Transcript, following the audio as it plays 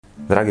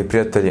Dragi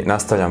prijatelji,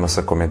 nastavljamo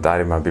sa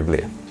komentarima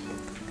Biblije.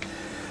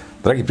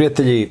 Dragi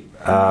prijatelji,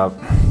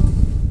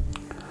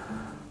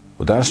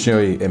 u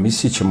današnjoj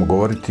emisiji ćemo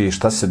govoriti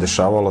šta se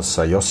dešavalo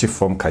sa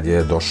Josifom kad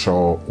je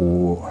došao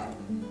u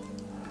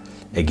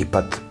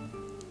Egipat,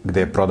 gde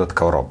je prodat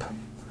kao rob.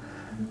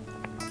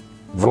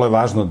 Vrlo je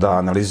važno da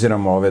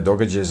analiziramo ove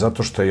događaje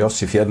zato što je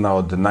Josif jedna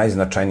od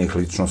najznačajnijih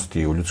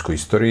ličnosti u ljudskoj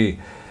istoriji,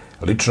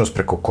 ličnost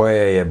preko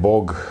koje je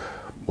Bog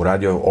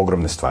uradio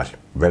ogromne stvari,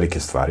 velike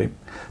stvari.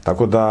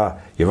 Tako da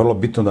je vrlo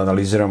bitno da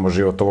analiziramo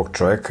život ovog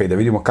čovjeka i da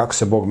vidimo kako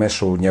se Bog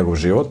meša u njegov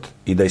život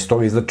i da iz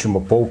toga izvlačimo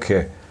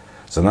pouke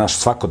za naš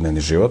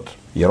svakodnevni život.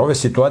 Jer ove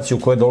situacije u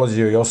koje je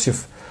dolazio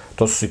Josif,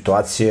 to su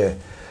situacije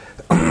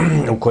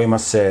u kojima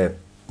se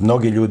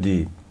mnogi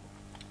ljudi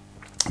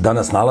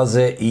danas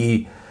nalaze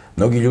i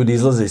mnogi ljudi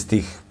izlaze iz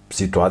tih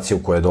situacija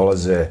u koje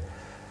dolaze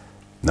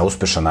na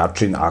uspešan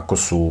način ako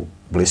su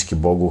bliski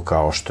Bogu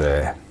kao što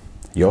je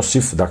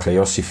Josif. Dakle,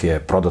 Josif je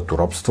prodat u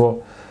ropstvo.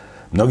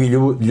 Mnogi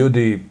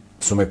ljudi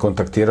su me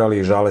kontaktirali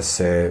i žale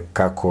se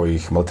kako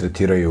ih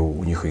maltretiraju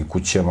u njihovim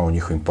kućama, u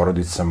njihovim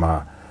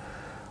porodicama.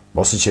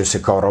 Osjećaju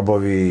se kao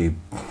robovi,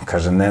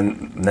 kaže,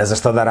 ne znam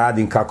šta da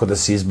radim, kako da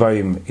se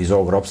izbavim iz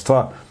ovog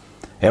ropstva.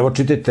 Evo,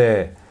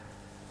 čitajte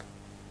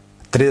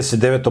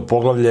 39.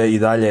 poglavlje i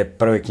dalje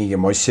prve knjige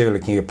Mojsijeve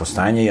ili knjige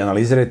Postajanja i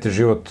analizirajte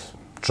život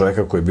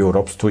čovjeka koji je bio u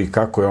ropstvu i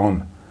kako je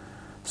on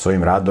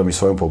svojim radom i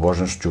svojom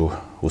pobožnošću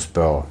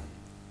uspeo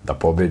da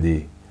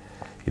pobedi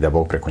i da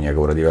Bog preko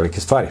njega uradi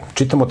velike stvari.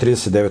 Čitamo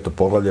 39.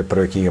 poglavlje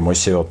prve knjige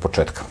Mojsijeve od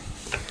početka.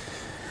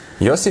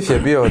 Josif je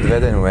bio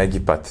odveden u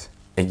Egipat.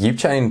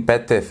 Egipćanin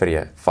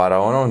Petefrije,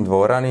 faraonov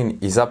dvoranin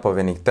i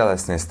zapovednik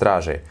telesne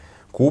straže,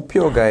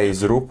 kupio ga je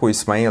iz ruku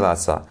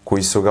Ismailaca,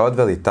 koji su ga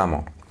odveli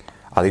tamo.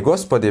 Ali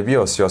Gospod je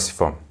bio s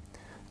Josifom.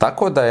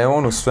 Tako da je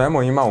on u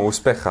svemu imao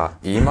uspeha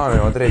i imao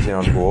je određene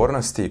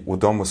odgovornosti u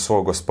domu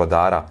svog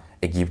gospodara,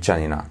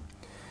 Egipćanina.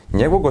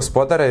 Njegov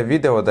gospodar je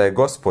video da je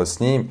Gospod s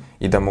njim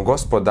i da mu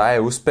Gospod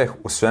daje uspeh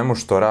u svemu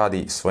što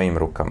radi svojim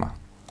rukama.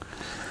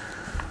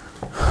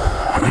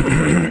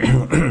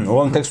 U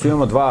ovom tekstu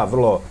imamo dva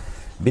vrlo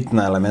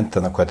bitna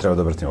elementa na koje treba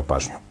da obratimo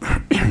pažnju.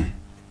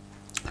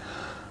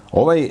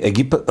 Ovaj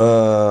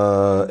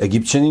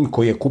Egipćanin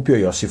koji je kupio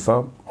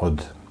Josifa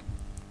od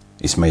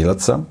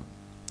Ismailaca,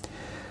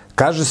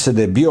 kaže se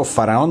da je bio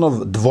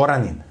faraonov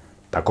dvoranin,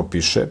 tako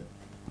piše,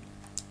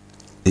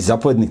 i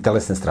zapovednik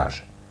telesne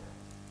straže.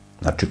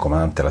 Znači,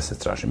 komandant telesne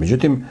straže.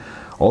 Međutim,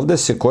 ovde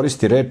se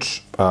koristi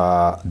reč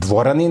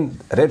dvoranin.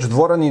 Reč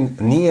dvoranin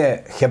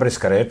nije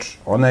hebrejska reč.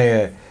 Ona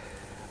je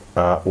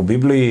u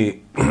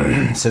Bibliji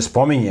se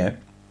spominje,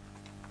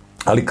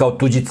 ali kao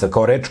tuđica,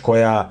 kao reč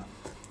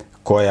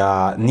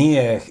koja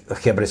nije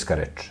hebrejska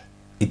reč.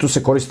 I tu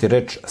se koristi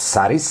reč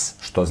saris,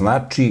 što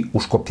znači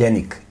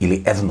uškopljenik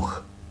ili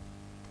evnuh.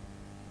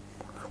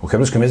 U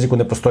hebrejskom jeziku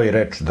ne postoji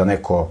reč da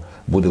neko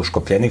bude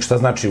uškopljenik. Šta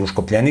znači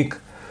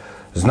uškopljenik?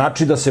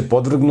 Znači da se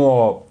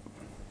podvrgnuo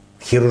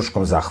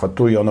hiruškom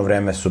zahvatu i ono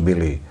vreme su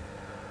bili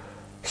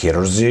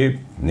hirurzi,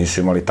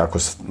 nisu imali tako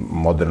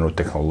modernu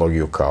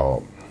tehnologiju kao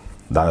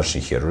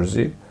današnji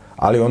hirurzi,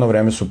 ali ono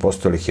vreme su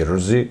postojali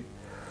hirurzi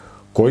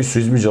koji su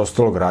između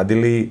ostalog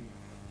radili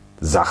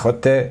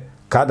zahvate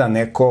kada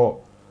neko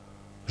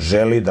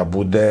želi da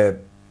bude,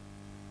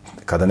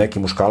 kada neki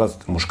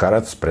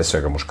muškarac, pre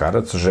svega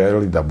muškarac,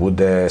 želi da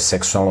bude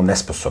seksualno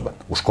nesposoban,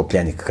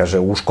 uškopljenik, kaže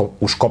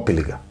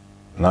uškopili ga.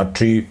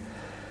 Znači,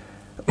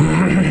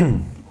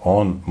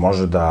 on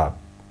može da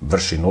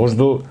vrši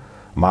nuždu,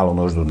 malu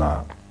nuždu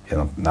na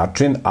jedan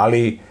način,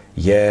 ali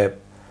je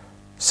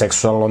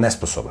seksualno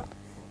nesposoban.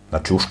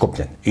 Znači,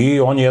 uškopljen. I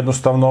on je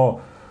jednostavno,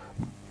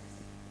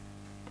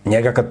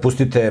 njega kad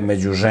pustite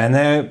među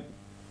žene,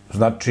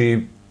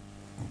 znači,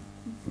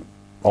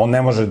 on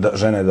ne može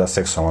žene da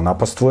seksualno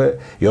napastvuje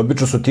i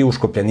obično su ti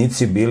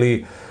uškopljenici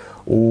bili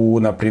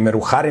na primjer, u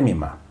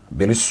haremima.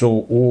 Bili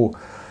su u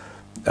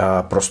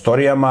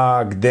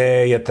prostorijama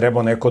gde je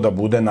trebao neko da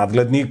bude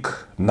nadglednik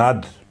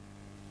nad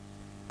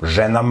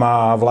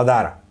ženama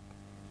vladara.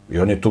 I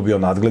on je tu bio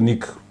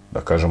nadglednik,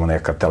 da kažemo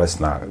neka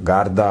telesna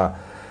garda,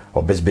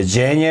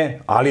 obezbeđenje,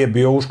 ali je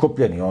bio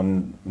uškopljen i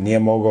on nije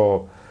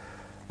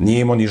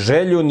imao ni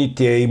želju,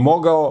 niti je i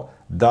mogao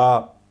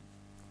da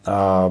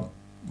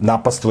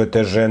napastvuje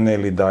te žene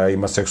ili da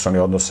ima seksualni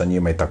odnos sa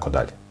njima i tako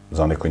dalje.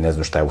 Za one koji ne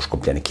znaju šta je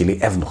uškopljenik ili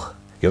evnuh.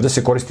 I ovde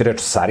se koristi reč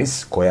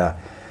saris, koja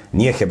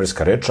nije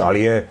hebrejska reč,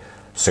 ali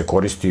se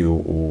koristi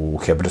u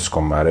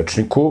hebrejskom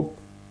rečniku,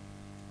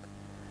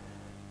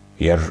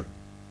 jer,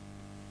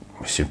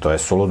 mislim, to je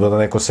suludo da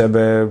neko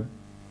sebe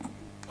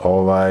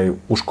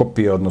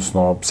uškopi,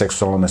 odnosno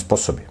seksualno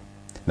nesposobi.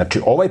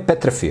 Znači, ovaj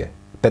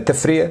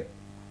Petefrije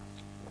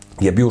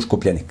je bio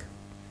uškopljenik.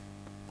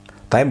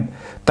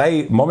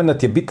 Taj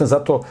moment je bitan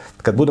zato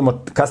kad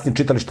budemo kasnije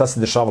čitali šta se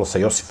dešavalo sa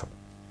Josifom.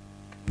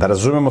 Da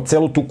razumemo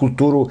celu tu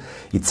kulturu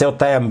i ceo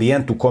taj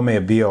ambijent u kome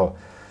je bio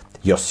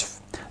Josif.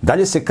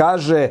 Dalje se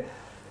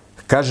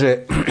kaže,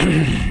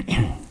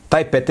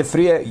 taj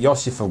Petefrije,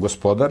 Josifov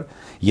gospodar,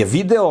 je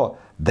video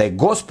da je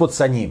Gospod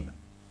sa njim,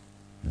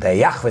 da je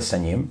Jahve sa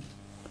njim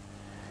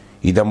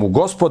i da mu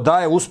Gospod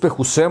daje uspeh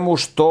u svemu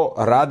što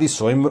radi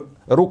svojim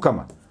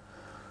rukama.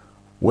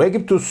 U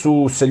Egiptu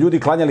su se ljudi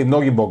klanjali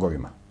mnogim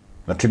bogovima.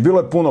 Znači, bilo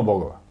je puno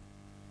bogova.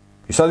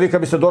 I sad vi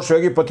kad biste došli u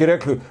Egipat i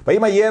rekli, pa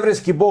ima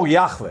jevrejski bog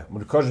Jahve.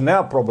 Kaže,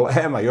 nema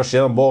problema, još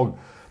jedan bog,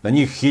 na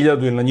njih 1000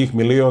 ili na njih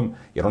 1.000.000,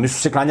 jer oni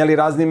su se klanjali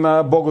raznim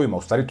bogovima.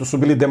 U stvari, to su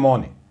bili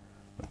demoni.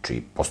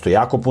 Znači, postoji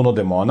jako puno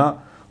demona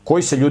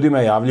koji se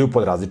ljudima javljaju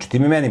pod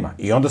različitim imenima.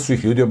 I onda su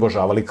ih ljudi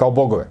obožavali kao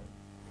bogove.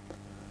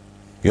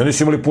 I oni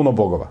su imali puno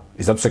bogova.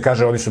 I zato se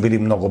kaže, oni su bili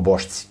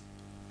mnogobošci.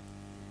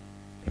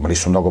 Imali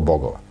su mnogo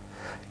bogova.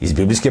 Iz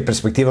biblijske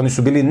perspektive oni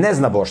su bili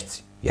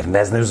neznabošci, jer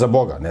ne znaju za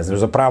Boga, ne znaju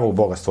za pravog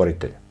Boga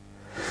stvoritelja.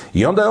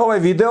 I onda je ovaj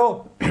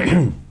video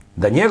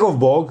da njegov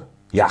Bog,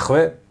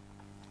 Jahve,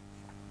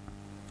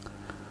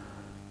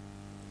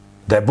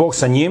 da je Bog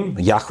sa njim,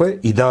 Jahve,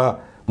 i da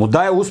mu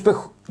daje uspeh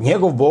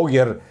njegov Bog,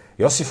 jer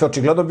Josif je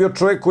očigledno bio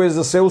čovjek koji je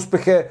za sve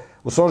uspehe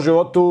u svom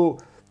životu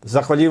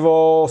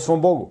zahvaljivao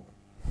svom Bogu.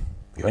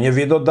 I on je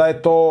vidio da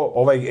je to,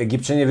 ovaj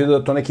Egipćan je vidio da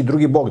je to neki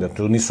drugi Bog, da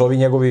to nisu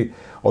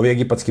ovi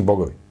egipatski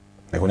bogovi,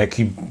 nego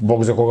neki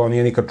Bog za koga on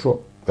nije nikad čuo,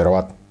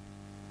 verovatno.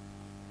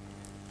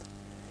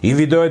 I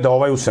video je da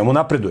ovaj u svemu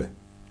napreduje.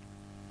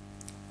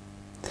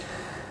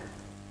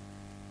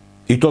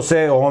 I to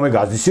se ovome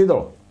gazdi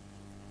svidalo.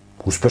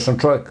 Uspešan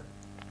čovjek.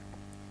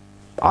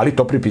 Ali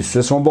to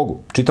pripisuje svom Bogu.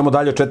 Čitamo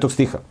dalje od 4.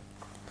 stiha.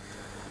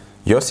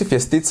 Josif je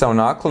sticao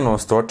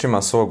naklonost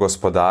očima svog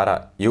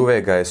gospodara i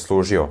uvek ga je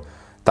služio,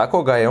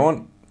 tako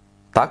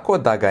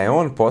da ga je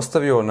on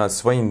postavio nad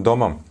svojim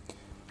domom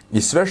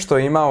i sve što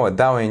je imao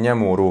dao je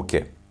njemu u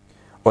ruke.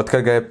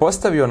 Otkad ga je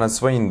postavio nad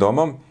svojim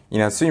domom i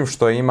nad svim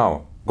što je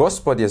imao,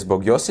 Gospod je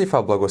zbog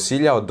Josifa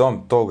blagosiljao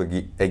dom tog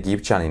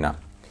Egipćanina.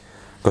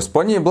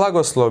 Gospodnji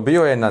blagoslov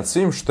bio je nad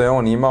svim što je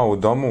on imao u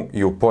domu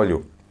i u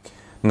polju.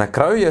 Na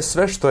kraju je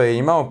sve što je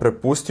imao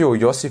prepustio u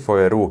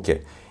Josifove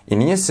ruke i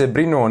nije se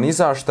brinuo ni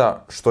za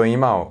šta što je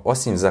imao,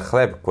 osim za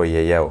hleb koji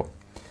je jeo.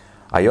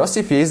 A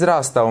Josif je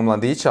izrastao u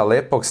mladića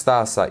lepog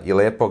stasa i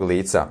lepog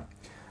lica.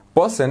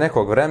 Posle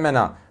nekog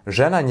vremena,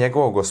 žena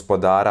njegovog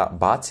gospodara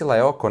bacila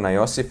je oko na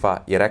Josifa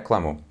i rekla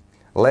mu,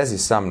 lezi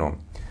sa mnom.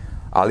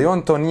 Ali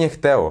on to nije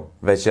hteo,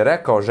 već je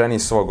rekao ženi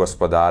svog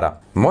gospodara,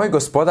 moj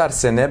gospodar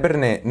se ne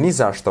brine ni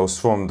za šta u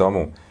svom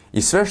domu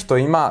i sve što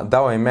ima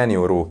dao je meni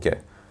u ruke.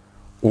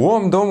 U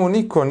ovom domu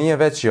niko nije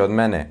veći od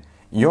mene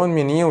i on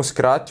mi nije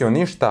uskratio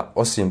ništa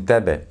osim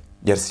tebe,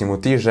 jer si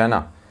mu ti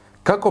žena.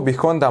 Kako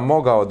bih onda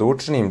mogao da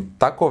učinim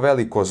tako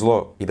veliko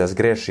zlo i da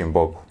zgrešim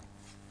Bogu?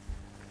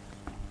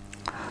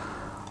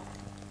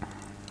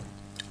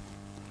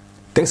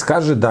 Tekst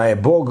kaže da je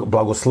Bog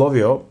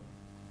blagoslovio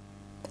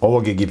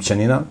ovog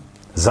Egipćanina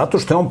zato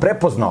što je on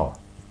prepoznao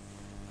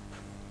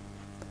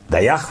da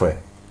Jahve,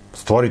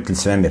 stvoritelj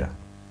svemira,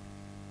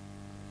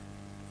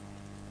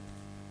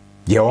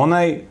 je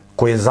onaj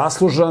koji je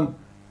zaslužan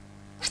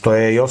što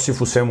je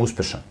Josif u svemu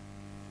uspešan.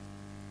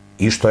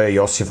 I što je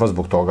Josifa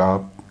zbog toga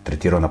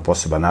tretirao na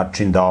poseban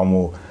način, dao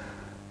mu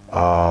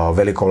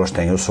veliko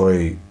ovlaštenje u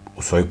svojoj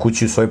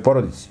kući i u svojoj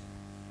porodici.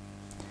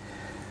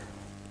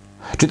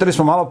 Čitali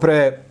smo malo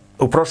pre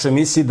u prošloj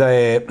emisiji da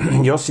je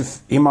Josif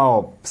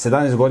imao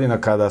 17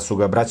 godina kada su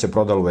ga braća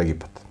prodali u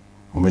Egipat.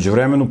 U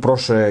međuvremenu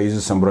prošao je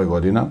izvesan broj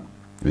godina,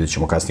 vidjet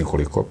ćemo kasnije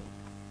koliko.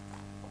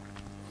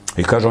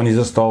 I kaže, on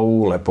izrastao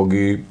u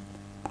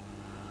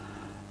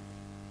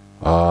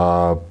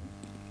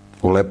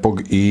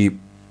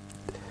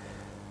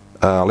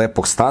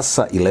lepog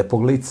stasa i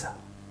lepog lica.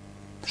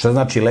 Šta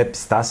znači lep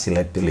stas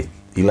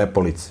i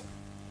lepo lice?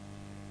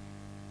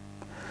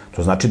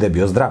 To znači da je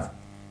bio zdrav.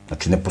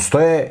 Znači, ne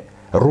postoje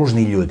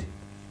ružni ljudi.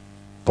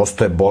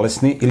 Postoje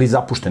bolesni ili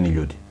zapušteni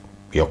ljudi.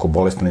 Iako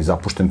bolestan i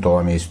zapušten, to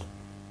vam je isto.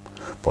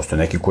 Postoje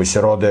neki koji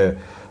se rode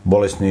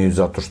bolesni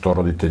zato što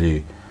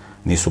roditelji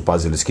nisu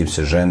pazili s kim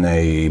se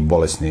žene i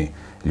bolesni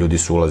ljudi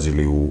su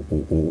ulazili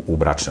u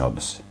bračne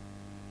odnose.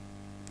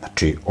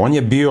 Znači, on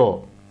je bio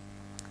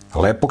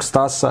lepog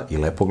stasa i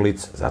lepog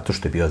lica, zato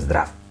što je bio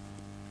zdrav.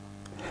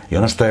 I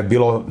ono što je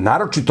bilo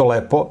naročito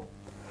lepo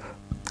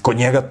kod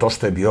njega, to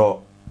što je bio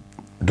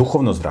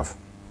duhovno zdrav.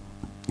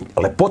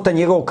 Lepota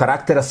njegovog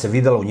karaktera se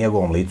videla u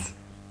njegovom licu.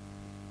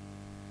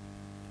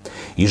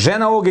 I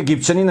žena ovog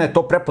Egipćanina je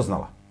to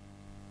prepoznala.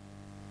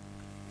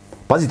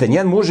 Pazite,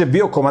 njen muž je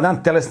bio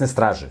komandant telesne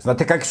straže.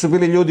 Znate kakvi su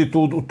bili ljudi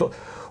tu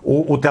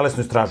u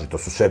telesnoj straži? To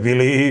su sve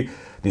bili,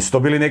 nisu to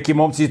bili neki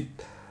momci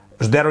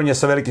žderonje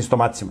sa velikim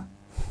stomacima.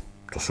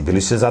 To su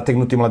bili sve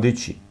zategnuti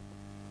mladići.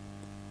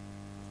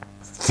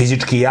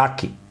 Fizički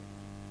jaki.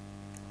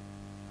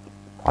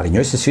 Ali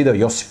njoj se svidao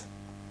Josif.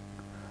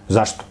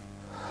 Zašto?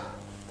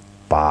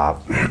 Pa,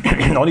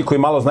 oni koji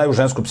malo znaju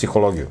žensku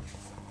psihologiju,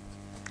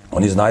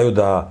 oni znaju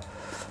da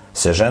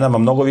se ženama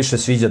mnogo više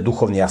sviđa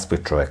duhovni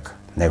aspekt čoveka,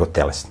 nego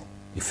telesni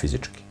i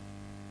fizički.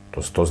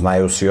 To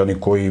znaju svi oni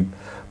koji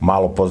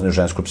malo poznaju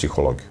žensku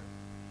psihologiju.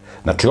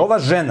 Znači, ova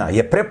žena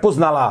je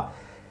prepoznala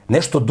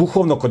nešto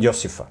duhovno kod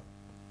Josifa.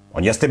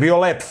 On jeste bio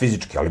lep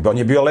fizički, ali on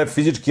je bio lep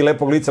fizički,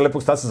 lepog lica,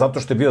 lepog stasa, zato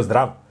što je bio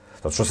zdrav.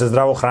 Zato što se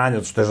zdravo hranio,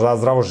 zato što je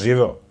zdravo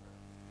živeo.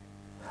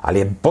 Ali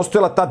je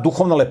postojala ta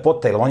duhovna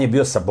lepota, jer on je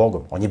bio sa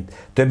Bogom.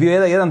 To je bio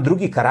jedan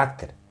drugi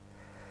karakter.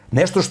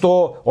 Nešto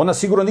što ona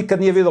sigurno nikad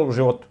nije videla u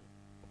životu.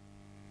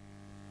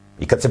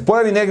 I kad se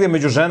pojavi negdje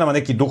među ženama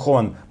neki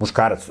duhovan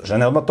muškarac,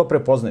 žene odmah to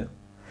prepoznaju.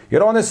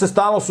 Jer one se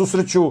stalno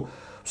susreću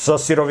sa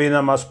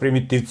sirovinama, s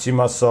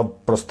primitivcima, sa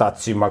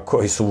prostacima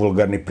koji su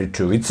vulgarni,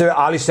 pričaju viceve,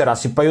 ali se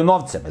rasipaju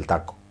novcem, je li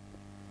tako?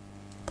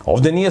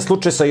 Ovde nije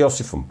slučaj sa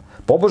Josifom.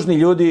 Pobožni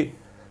ljudi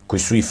koji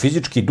su i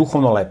fizički i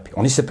duhovno lepi,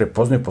 oni se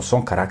prepoznaju po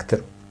svom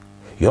karakteru.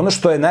 I ono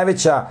što je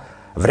najveća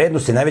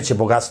vrednost i najveće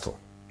bogatstvo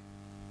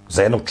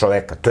za jednog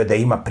čoveka, to je da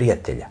ima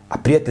prijatelja. A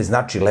prijatelj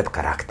znači lep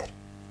karakter.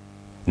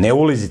 Ne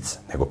ulizica,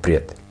 nego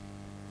prijatelj.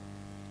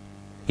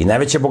 I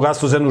najveće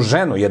bogatstvo za jednu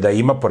ženu je da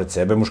ima pored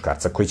sebe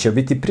muškarca koji će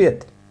biti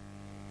prijatelj.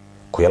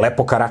 Koji je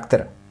lepo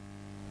karaktera.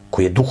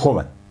 Koji je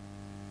duhovan.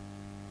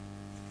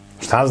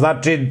 Šta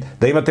znači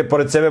da imate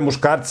pored sebe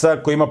muškarca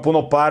koji ima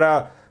puno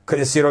para kad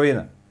je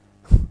sirovina?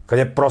 Kad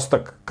je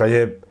prostak, kad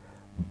je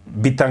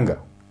bitanga,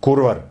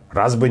 kurvar,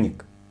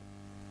 razbojnik.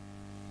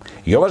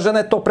 I ova žena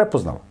je to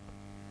prepoznala.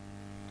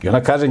 I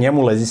ona kaže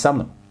njemu lezi sa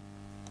mnom.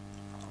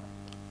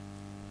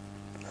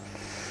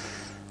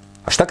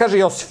 A šta kaže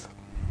Josif?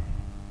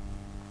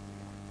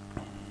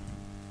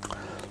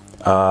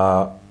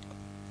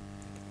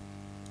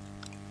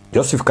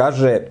 Josif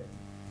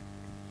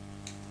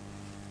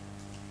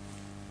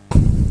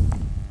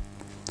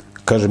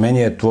kaže meni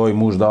je tvoj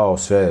muž dao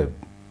sve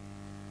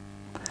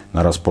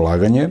na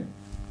raspolaganje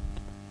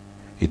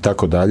i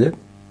tako dalje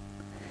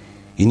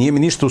i nije mi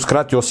ništa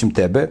uskratio osim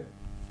tebe.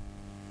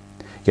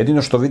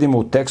 Jedino što vidimo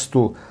u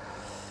tekstu,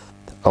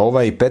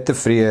 ovaj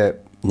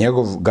Petefrije,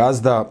 njegov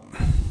gazda,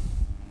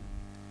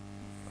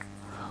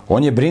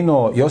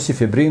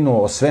 Josif je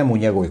brinuo o svemu u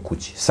njegovoj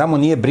kući. Samo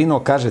nije brinuo,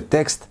 kaže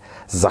tekst,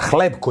 za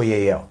hleb koji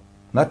je jeo.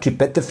 Znači,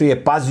 Petefrije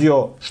je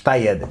pazio šta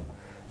jede.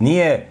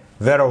 Nije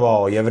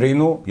verovao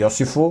Jevrinu,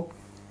 Josifu,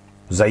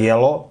 za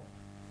jelo,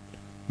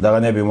 da ga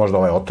ne bi možda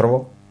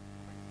otrovo.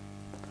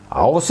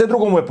 A ovo sve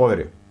drugo mu je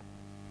poverio.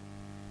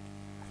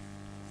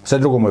 Sve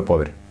drugo mu je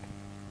poverio.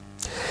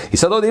 I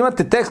sad ovdje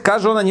imate tekst,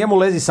 kaže ona njemu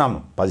lezi sa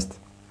mnom. Pazite.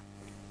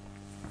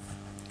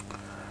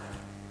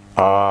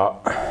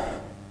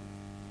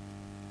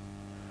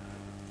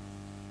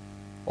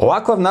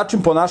 Ovakav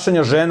način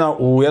ponašanja žena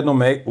u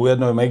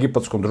jednom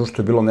egipatskom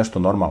društvu je bilo nešto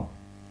normalno.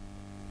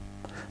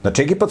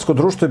 Znači, egipatsko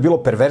društvo je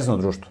bilo perverzno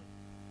društvo.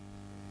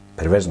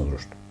 Perverzno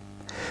društvo.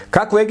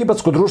 Kako je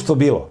egipatsko društvo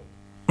bilo?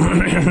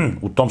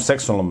 U tom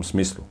seksualnom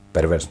smislu,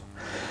 perverzno.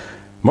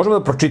 Možemo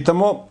da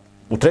pročitamo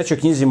u 3.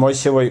 knjizi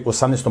Mojsijevoj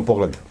 18.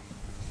 poglavlju.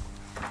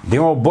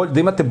 Da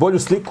imate bolju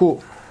sliku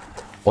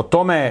o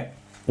tome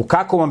u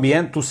kakvom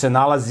ambijentu se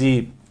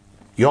nalazi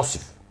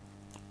Josif.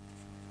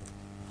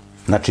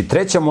 Znači,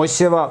 3.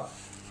 Mojsijeva,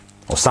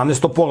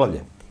 18.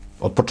 poglavlje,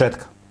 od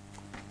početka.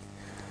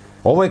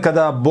 Ovo je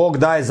kada Bog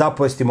daje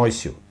zapovesti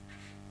Mojsiju.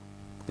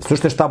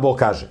 Slušajte šta Bog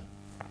kaže.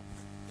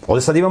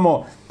 Ovdje sad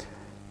imamo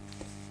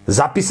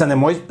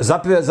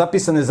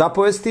zapisane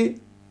zapovesti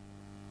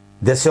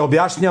gde se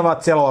objašnjava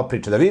cijela ova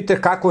priča. Da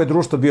vidite kako je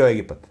društvo bio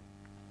Egipat.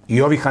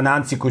 I ovi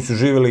Hananci koji su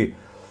živjeli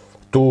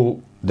tu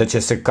da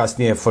će se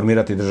kasnije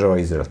formirati država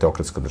Izrael,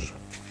 teokratska država.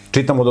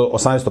 Čitamo do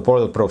 18.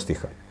 poglavlja od 1.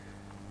 stiha.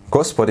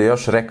 Gospod je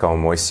još rekao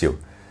Mojsiju,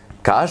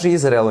 kaži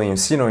Izraelovim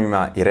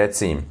sinovima i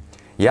reci im,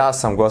 ja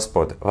sam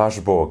Gospod,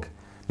 vaš Bog.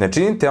 Ne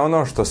činite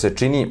ono što se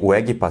čini u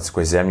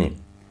egipatskoj zemlji,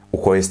 u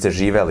kojoj ste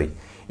živeli,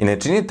 i ne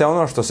činite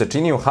ono što se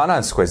čini u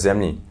hananskoj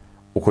zemlji,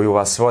 u koju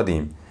vas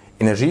vodim,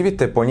 i ne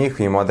živite po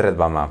njihovim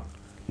odredbama.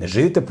 Ne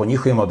živite po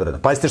njihovim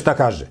odredbama. Pazite šta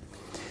kaže.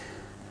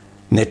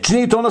 Ne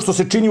činite ono što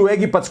se čini u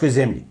egipatskoj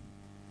zemlji,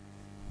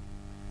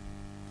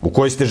 u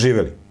kojoj ste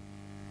živeli.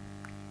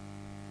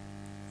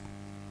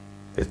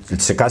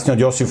 Se kasnije od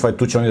Josifa,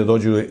 tu će oni da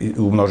dođu i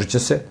umnožit će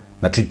se.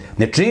 Znači,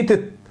 ne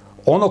činite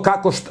ono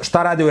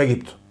šta rade u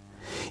Egiptu.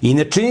 I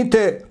ne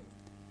činite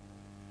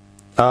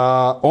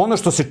ono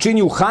što se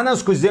čini u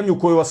hananskoj zemlji u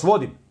koju vas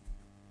vodim.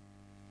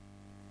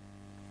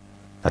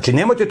 Znači,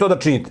 nemojte to da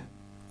činite.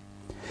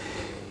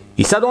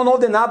 I sad on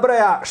ovde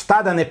nabraja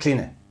šta da ne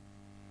čine.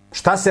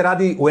 Šta se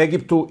radi u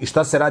Egiptu i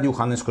šta se radi u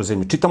hananskoj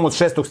zemlji. Čitamo od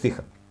 6.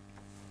 stiha.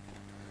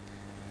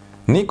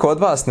 Niko od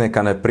vas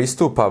neka ne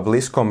pristupa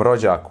bliskom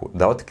rođaku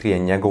da otkrije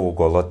njegovu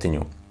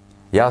golotinju.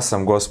 Ja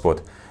sam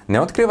Gospod.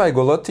 Ne otkrivaj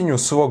golotinju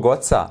svog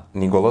oca,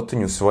 ni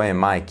golotinju svoje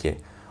majke.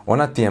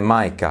 Ona ti je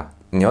majka.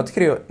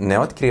 Ne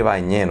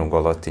otkrivaj njenu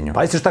golotinju.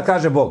 Pazite šta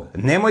kaže Bog.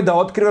 Nemoj da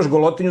otkrivaš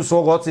golotinju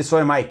svog oca i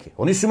svoje majke.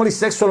 Oni su imali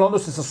seksualne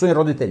odnose sa svojim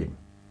roditeljima.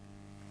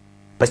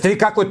 Pazite vi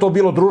kako je to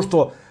bilo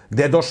društvo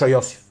gde je došao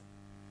Josif.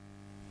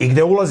 I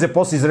gde ulaze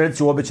posle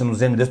Izraelci u obećanu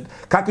zemlju.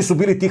 Kakvi su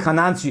bili ti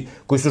Hananci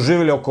koji su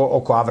živjeli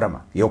oko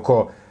Avrama i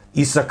oko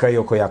Isaka i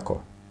oko Jakova.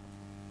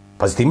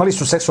 Pazite, imali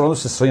su seksualne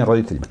odnose sa svojim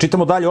roditeljima.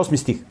 Čitamo dalje 8.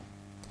 stih.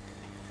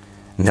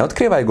 Ne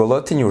otkrivaj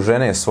golotinju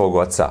žene svog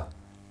oca.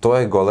 To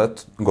je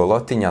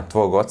golotinja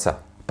tvog oca.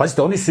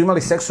 Pazite, oni su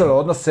imali seksualne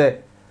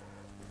odnose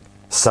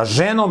sa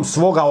ženom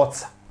svoga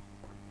oca.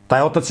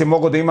 Taj otac je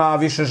mogao da ima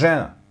više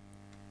žena.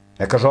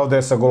 Ne kaže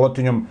ovde sa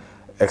golotinjom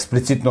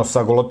eksplicitno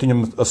sa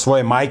golotinjom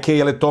svoje majke,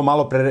 jer je to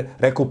malo pre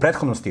rekao u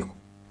prethodnom stihu.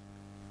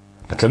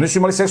 Znači, oni su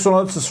imali seksualno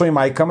odnos sa svojim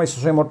majkama i sa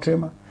svojim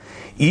očevima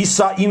i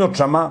sa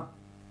inočama,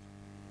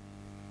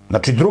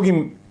 znači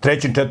drugim,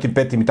 trećim, četvrtim,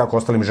 petim i tako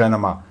ostalim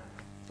ženama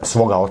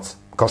svoga oca,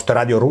 kao što je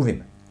radio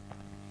Ruvin.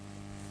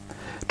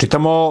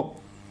 Čitamo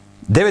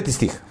 9.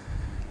 stih.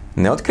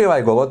 Ne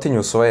otkrivaj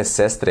golotinju svoje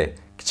sestre,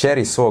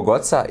 kćeri svog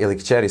oca ili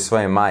kćeri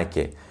svoje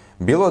majke,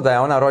 bilo da je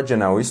ona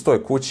rođena u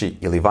istoj kući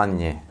ili van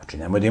nje. Znači,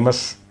 nemoj da imaš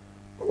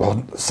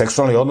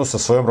seksualni odnos sa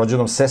svojom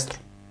rođenom sestrom.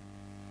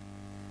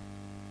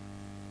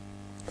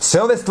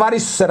 Sve ove stvari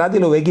su se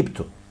radile u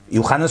Egiptu i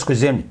u Hananskoj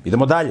zemlji.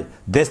 Idemo dalje.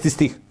 10.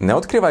 stih. Ne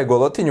otkrivaj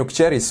golotinju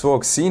kćeri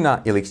svog sina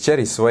ili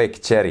kćeri svoje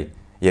kćeri,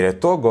 jer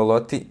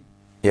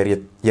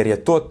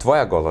je to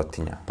tvoja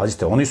golotinja.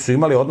 Pazite, oni su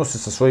imali odnose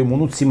sa svojim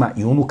unucima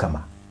i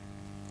unukama.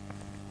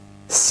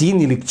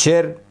 Sin ili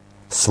kćer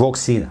svog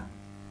sina.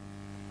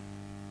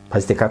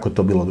 Pazite kako je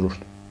to bilo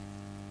društvo.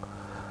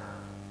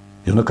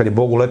 I onda kad je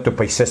Bog uletio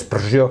pa ih sve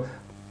spržio,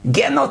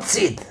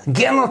 genocid,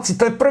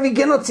 to je prvi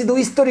genocid u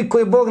istoriji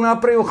koji je Bog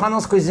napravio u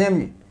Hananskoj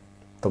zemlji.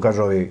 To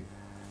kažu ovi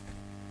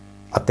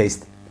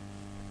ateisti.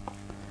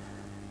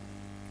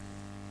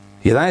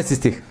 11.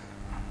 stih.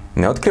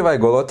 Ne otkrivaj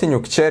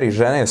golotinju kćeri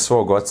žene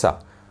svog oca,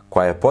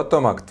 koja je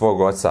potomak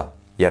tvog oca,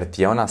 jer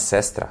ti je ona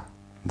sestra.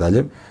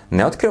 Dalje.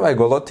 Ne otkrivaj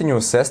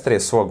golotinju sestre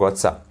svog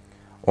oca,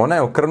 ona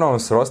je u krvnom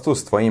srodstvu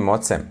s tvojim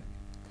ocem.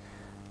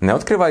 Ne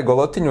otkrivaj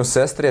golotinju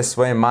sestre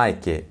svoje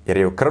majke, jer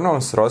je u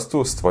krvnom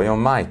srodstvu s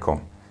tvojom majkom.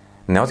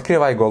 Ne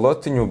otkrivaj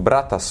golotinju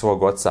brata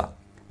svog oca,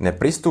 ne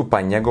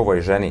pristupaj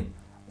njegovoj ženi,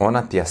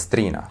 ona ti je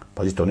strina.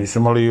 Pazite, oni su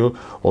imali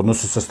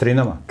odnose sa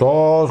strinama.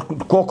 To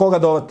koga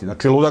dovati,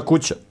 znači luda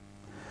kuća.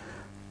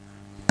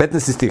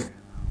 15. stih.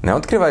 Ne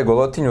otkrivaj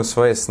golotinju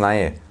svoje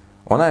snaje,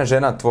 ona je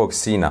žena tvog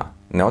sina,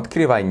 ne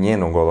otkrivaj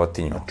njenu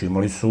golotinju. Znači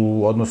imali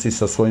su odnosi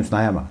sa svojim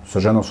snajama, sa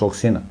ženom svog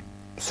sina.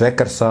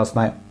 Svekar sa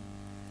snajom.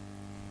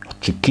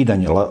 Znači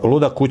kidanje,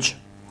 luda kuća.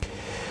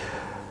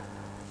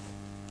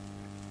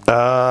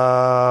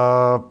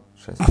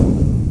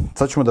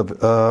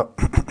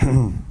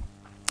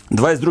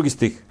 22.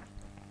 stih.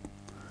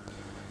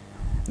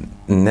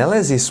 Ne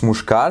lezi s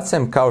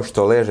muškarcem kao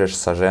što ležeš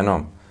sa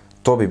ženom,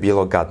 to bi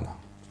bilo gadno.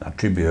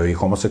 Znači bio je i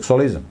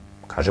homoseksualizam.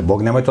 Kaže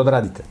Bog, nemoj to da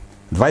radite.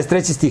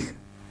 23. stih.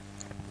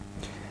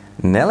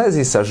 Ne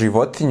lezi sa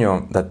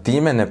životinjom da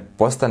time ne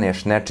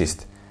postaneš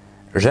nečist.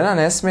 Žena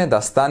ne smije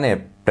da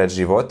stane pred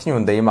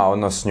životinjom da ima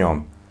odnos s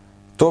njom.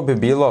 To bi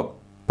bilo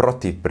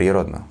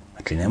protivprirodno.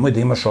 Znači nemoj da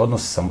imaš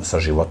odnos sa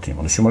životinjom.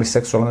 Oni su imali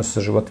seksualne odnose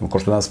sa životinjom, kao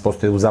što danas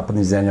postoje u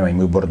zapadnim zemljama,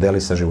 imaju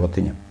bordeli sa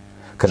životinjama.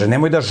 Kaže,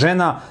 nemoj da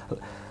žena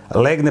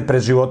legne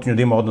pred životinju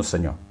da ima odnos sa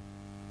njom.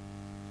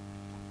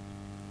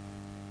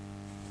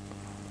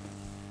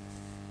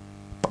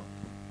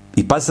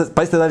 I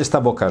pazite dalje šta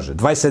Bog kaže.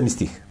 27.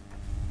 stih.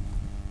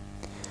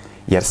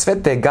 Jer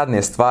sve te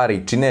gadne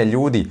stvari čine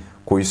ljudi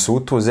koji su u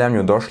tu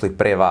zemlju došli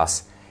pre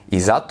vas i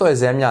zato je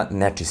zemlja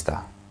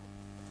nečista.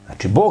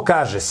 Znači, Bog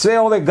kaže, sve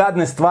ove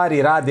gadne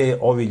stvari rade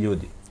ovi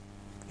ljudi.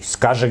 I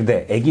kaže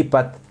gde?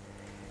 Egipat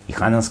i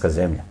Hananska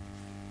zemlja.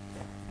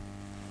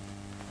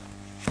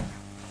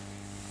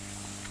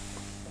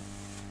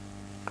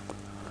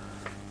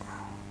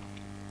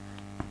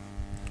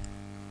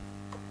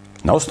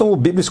 Na osnovu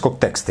biblijskog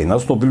teksta i na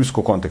osnovu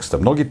biblijskog konteksta,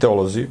 mnogi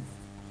teolozi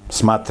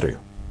smatraju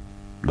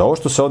da ovo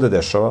što se ovde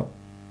dešava,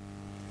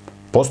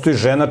 postoji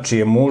žena čiji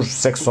je muž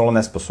seksualno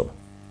nesposoban.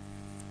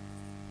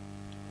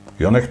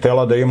 I ona je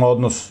htela da ima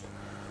odnos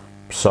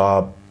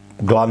sa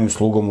glavnim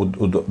slugom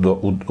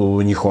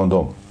u njihovom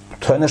domu.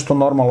 To je nešto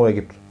normalno u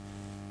Egiptu.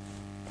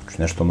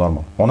 Znači, nešto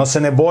normalno. Ona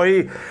se ne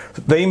boji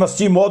da ima s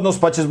njim odnos,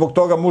 pa će zbog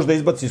toga muž da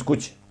izbaci iz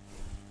kuće.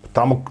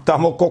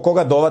 Tamo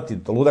koga dovati,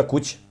 luda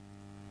kuća.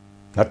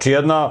 Znači,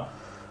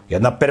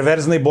 jedna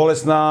perverzna i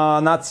bolesna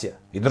nacija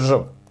i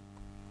država.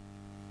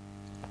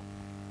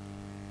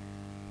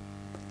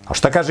 A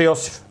šta kaže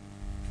Josif?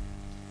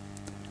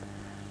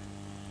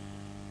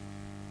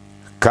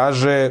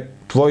 Kaže,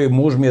 tvoj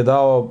muž mi je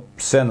dao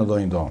sve nad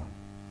ovim domom.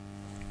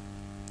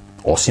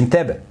 Osim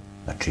tebe.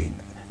 Znači,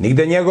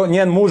 nigde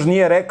njen muž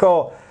nije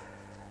rekao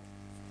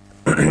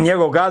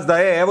njegov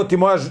gazda, evo ti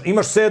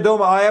imaš sve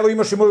doma, a evo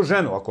imaš i moju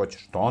ženu, ako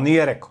hoćeš. To on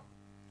nije rekao.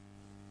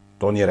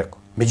 To nije rekao.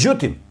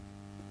 Međutim,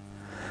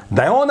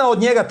 da je ona od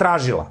njega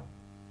tražila,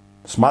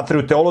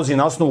 smatraju teolozi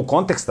na osnovu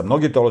konteksta,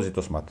 mnogi teolozi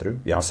to smatraju,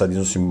 ja vam sad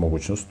iznosim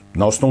mogućnost,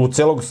 na osnovu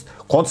celog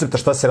koncepta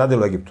šta se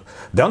radilo u Egiptu,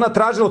 da je ona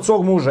tražila od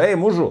svog muža,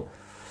 mužu,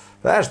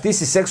 znaš, ti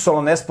si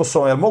seksualno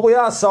nesposoban, jel mogu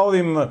ja sa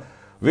ovim,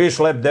 viš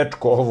lep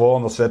dečko,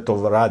 ono sve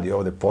to radi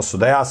ovde posao,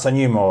 da ja sa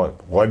njim,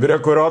 ovaj bi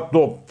rekao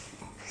vjerojatno,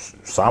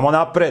 samo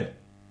napred,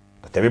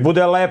 da tebi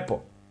bude lepo,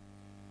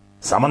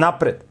 samo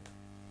napred.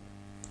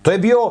 To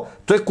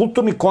je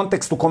kulturni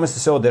kontekst u kome se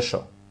sve ovo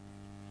dešava.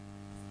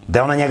 Da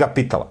je ona njega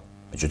pitala.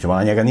 Međutim,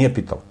 ona njega nije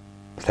pitala.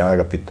 Šta je ona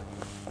ga pitala?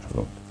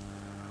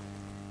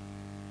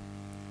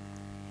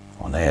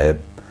 Ona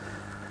je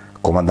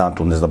komandant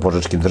u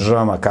neznabožačkim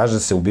državama, kaže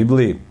se u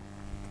Bibliji,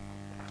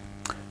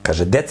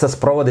 kaže, deca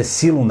sprovode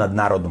silu nad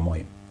narodom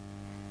mojim.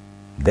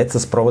 Deca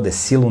sprovode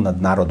silu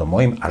nad narodom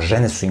mojim, a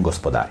žene su im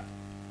gospodari.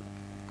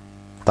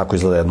 Tako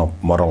izgleda jedno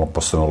moralno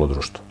posrnulo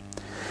društvo.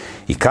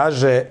 I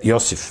kaže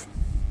Josif,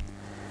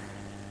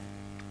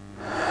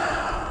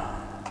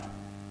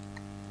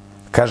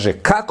 kaže,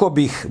 kako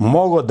bih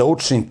mogao da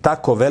učinim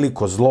tako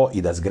veliko zlo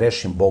i da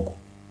zgrešim Bogu?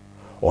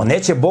 On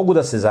neće Bogu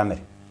da se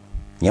zameri.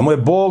 Njemu je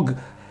Bog,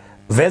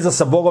 veza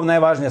sa Bogom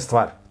najvažnija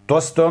stvar. To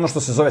je ono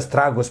što se zove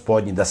strah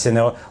gospodnji, da se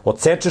ne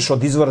odsečeš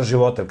od izvora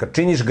života. Kad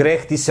činiš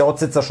greh, ti se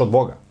odsecaš od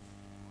Boga.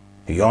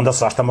 I onda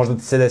svašta može da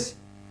ti se desi.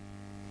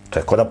 To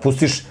je kao da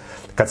pustiš...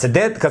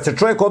 Kad se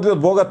čovjek odvije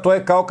od Boga, to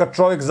je kao kad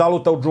čovjek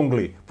zaluta u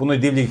džungli, puno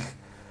divljih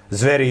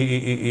zveri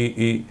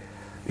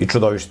i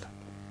čudovišta.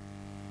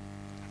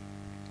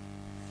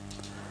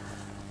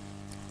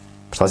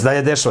 Šta se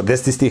dalje dešava?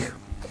 10. stih.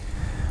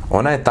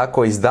 Ona je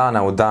tako iz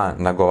dana u dan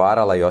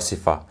nagovarala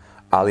Josifa,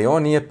 ali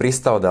on nije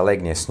pristao da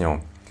legne s njom,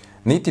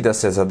 niti da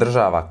se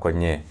zadržava kod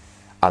nje.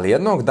 Ali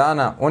jednog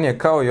dana on je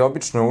kao i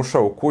obično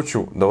ušao u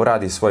kuću da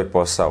uradi svoj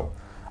posao,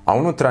 a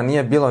unutra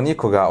nije bilo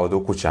nikoga od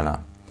ukućana.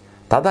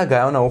 Tada ga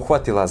je ona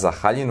uhvatila za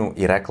haljinu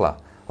i rekla,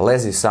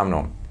 lezi sa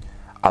mnom.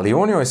 Ali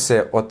on joj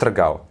se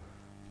otrgao,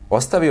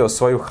 ostavio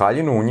svoju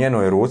haljinu u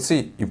njenoj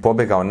ruci i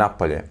pobegao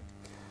napolje.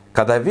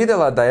 Kada je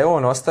vidjela da je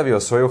on ostavio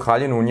svoju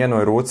haljinu u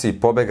njenoj ruci i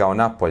pobegao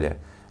napolje,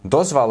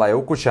 dozvala je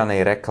ukućane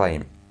i rekla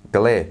im,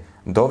 gle,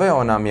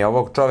 doveo nam je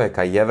ovog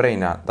čovjeka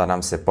Jevrejina da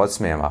nam se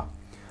podsmijeva.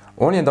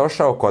 On je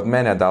došao kod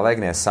mene da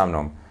legne sa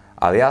mnom,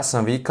 ali ja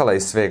sam vikala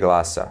iz sve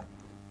glasa.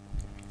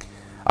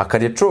 A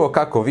kad je čuo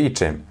kako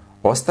vičem,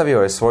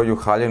 ostavio je svoju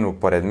haljinu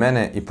pored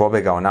mene i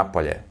pobegao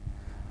napolje.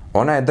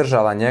 Ona je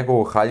držala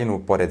njegovu haljinu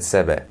pored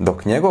sebe,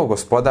 dok njegov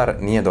gospodar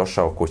nije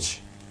došao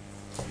kući.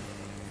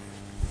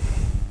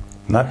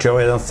 Znači, ovo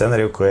je jedan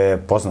scenarij koji je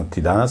poznat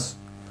i danas.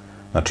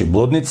 Znači,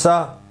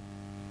 bludnica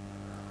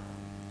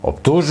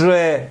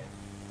optužuje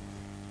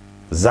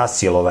za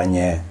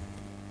silovanje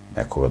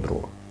nekoga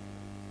drugog.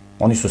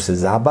 Oni su se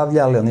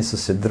zabavljali, oni su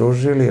se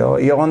družili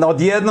i onda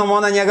odjednom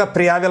ona njega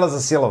prijavila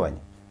za silovanje.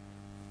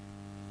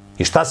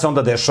 I šta se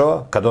onda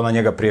dešava kad ona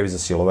njega prijavi za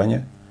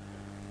silovanje?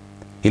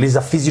 Ili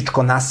za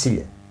fizičko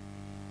nasilje.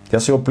 Ja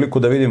sam imao priliku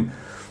da vidim,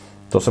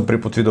 to sam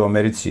prvi put vidio u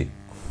Americi,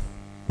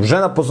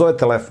 žena pozove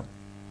telefon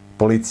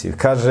policiji,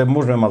 kaže,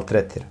 muž me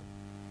maltretira.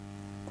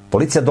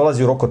 Policija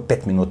dolazi u roku od 5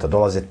 minuta,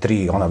 dolaze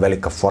 3, ona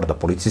velika Forda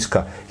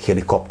policijska,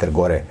 helikopter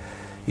gore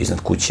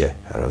iznad kuće,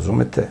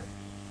 razumete?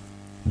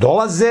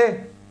 Dolaze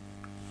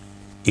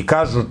i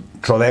kažu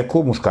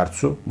čoveku,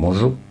 muškarcu,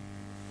 mužu,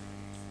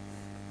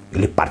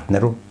 ili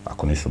partneru,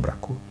 ako nisu u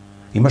braku,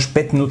 imaš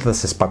 5 minuta da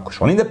se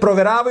spakuješ. Oni ne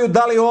proveravaju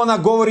da li ona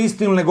govori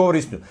istinu ili ne govori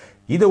istinu.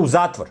 Ide u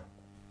zatvor.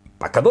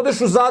 Pa kad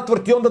odeš u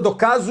zatvor, ti onda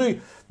dokazuj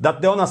da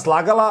te ona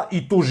slagala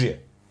i tuži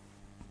je.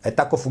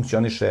 Tako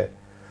funkcioniše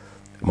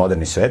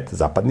moderni svet,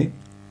 zapadni.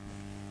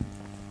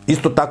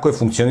 Isto tako je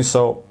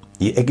funkcionisao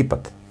i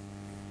Egipat.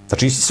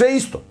 Znači, sve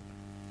isto.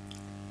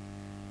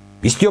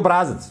 Isti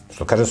obrazac.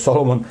 Što kaže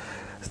Solomon,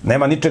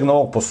 nema ničeg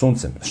novog pod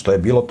suncem. Što je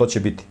bilo, to će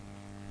biti.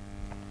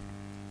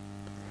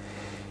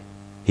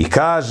 I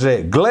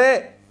kaže,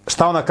 gle,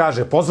 šta ona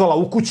kaže? Pozvala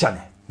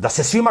ukućane, da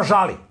se svima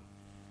žali.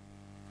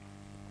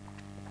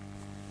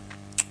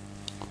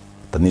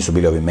 Tad nisu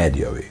bili ovi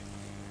mediji, ovi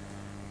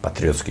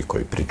patriotski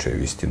koji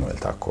pričaju istinu, je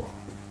tako?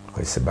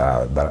 Koji se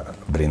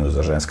brinu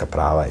za ženska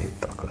prava i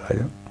tako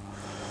dalje.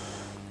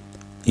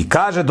 I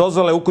kaže,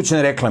 dozvole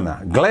ukućene reklama,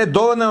 gle,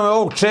 dovoljno je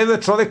ovog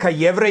čoveka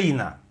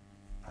Jevrejina,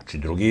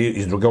 znači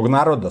iz drugog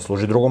naroda,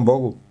 služi drugom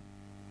Bogu,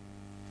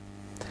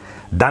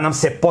 da nam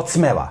se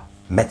podsmeva,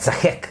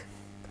 mecahek,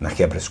 na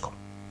hebrejskom.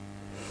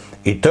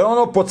 I to je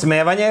ono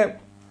podsmevanje,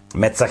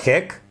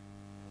 mecahek,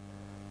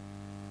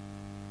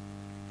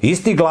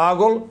 isti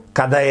glagol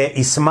kada je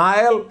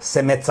Ismael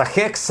se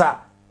mecahek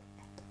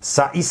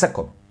sa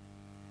Isakom.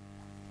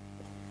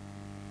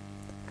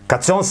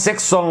 Kad se on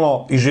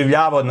seksualno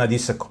iživljavao nad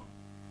Isakom.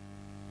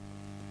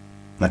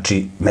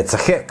 Znači,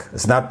 mecahek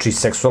znači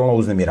seksualno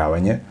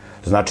uznemiravanje,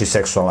 znači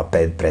seksualna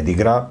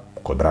predigra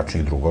kod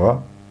bračnih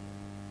drugova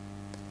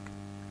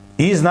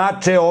i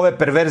znače ove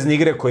perverzne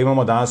igre koje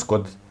imamo danas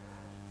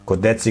kod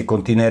deci i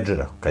kod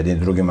tineđera, kad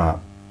jednim drugima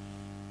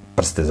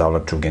prste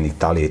zavlače u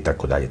genitalije i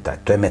tako dalje.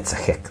 To je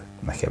mecahek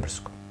na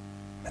hebrejskom.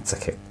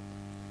 Mecahek.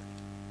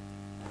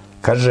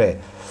 Kaže,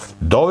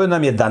 dovoljno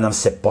nam je da nam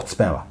se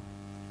podsmeva.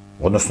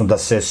 Odnosno da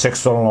se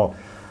seksualno,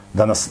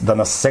 da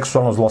nas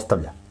seksualno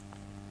zlostavlja.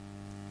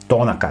 To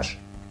ona kaže.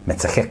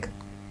 Mecahek.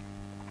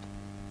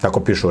 Tako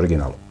piše u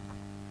originalu.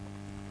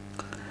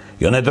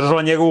 I ona je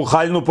držala njegovu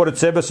haljinu pored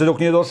sebe sve dok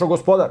nije došao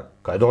gospodar.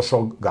 Kad je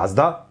došao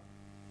gazda,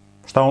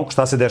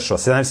 šta se dešava?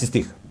 17.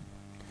 stih.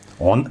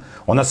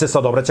 Ona se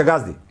sad obraća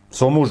gazdi,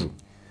 svom mužu.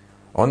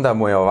 Onda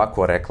mu je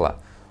ovako rekla,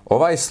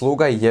 ovaj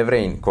sluga i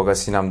Jevrejin koga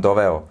si nam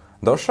doveo,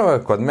 došao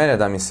je kod mene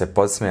da mi se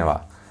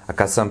podsmeva, a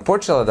kad sam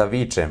počela da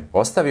vičem,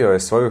 ostavio je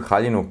svoju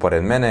haljinu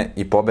pored mene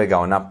i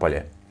pobegao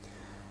napolje.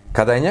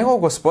 Kada je njegov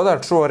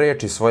gospodar čuo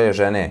reči svoje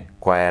žene,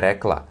 koja je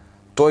rekla,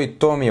 to i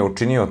to mi je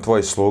učinio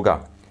tvoj sluga,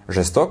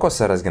 žestoko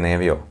se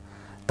razgnevio.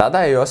 Tada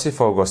je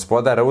Josifov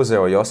gospodar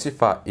uzeo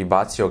Josifa i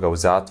bacio ga u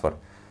zatvor.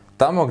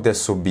 tamo gdje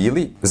su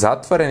bili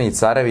zatvoreni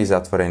carevi i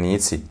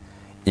zatvorenici,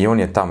 i on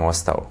je tamo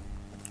ostao.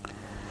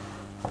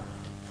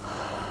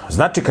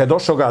 Znači, kad je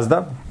došao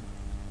gazda,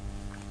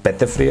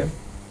 Petefrije,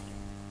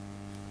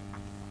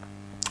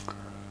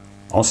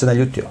 on se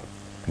naljutio.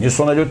 Nije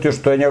se on naljutio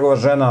što je njegova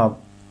žena,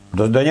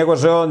 da je njegova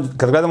žena,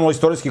 kad gledamo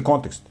istorijski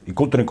kontekst i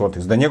kulturni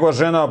kontekst, da je njegova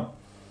žena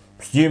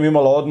s njim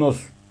imala odnos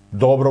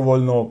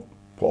dobrovoljno,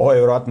 ovo je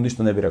vjerojatno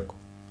ništa ne bi rekao.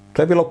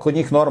 To je bilo kod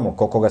njih normalno,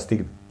 koga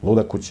stigne,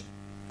 luda kuća.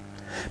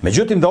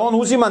 Međutim, da on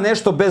uzima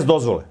nešto bez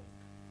dozvole.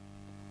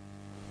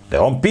 Da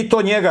je on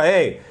pitao njega,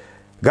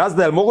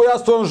 gazda, jel mogu ja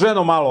s tvojom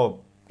ženom malo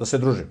da se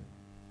družim?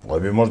 Ovo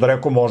bi možda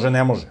rekao, može,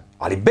 ne može.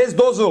 Ali bez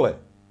dozvole,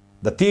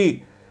 da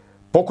ti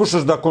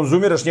pokušaš da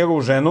konzumiraš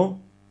njegovu ženu,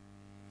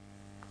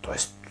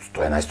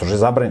 to je najstrože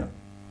zabranjeno.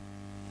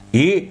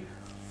 I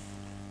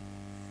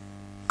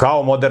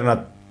kao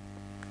moderna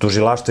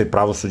tužilaštva i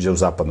pravosuđa u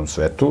zapadnom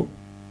svetu,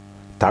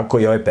 tako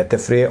i ovaj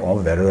Petefrije, on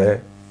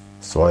veruje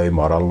svojoj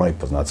moralnoj,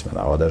 po znacima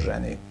navoda,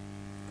 ženi.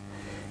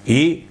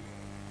 I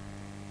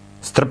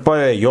strpao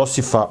je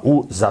Josifa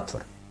u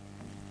zatvor.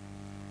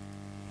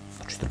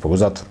 Znači, strpao ga u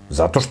zatvor.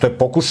 Zato što je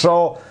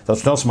pokušao, zato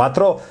što je on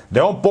smatrao da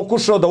je on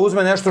pokušao da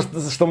uzme nešto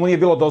što mu nije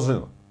bilo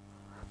dozvoljeno.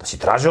 Da si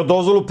tražio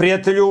dozvolu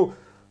prijatelju,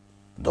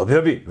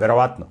 dobio bi,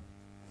 verovatno.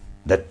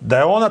 Da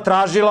je ona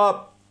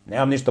tražila,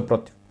 nemam ništa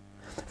protiv.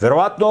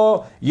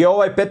 Verovatno je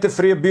ovaj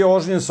Petefrije bio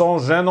oženjen sa ovom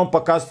ženom,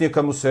 pa kasnije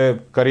kad mu se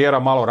karijera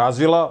malo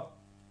razvila,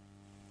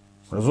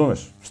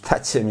 razumeš, šta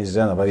će mi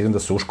žena, pa idem da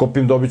se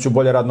uškopim, dobit ću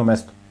bolje radno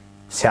mesto.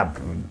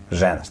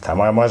 Žena, šta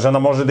moja žena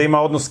može da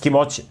ima odnos s kim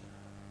hoće.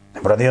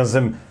 Ne mora da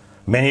imam,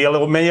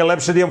 meni je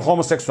lepše da imam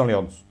homoseksualni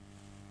odnos.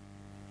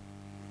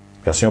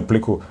 Ja sam imao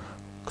priliku,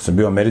 kad sam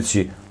bio u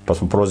Americi, pa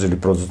smo prolazili,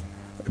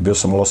 bio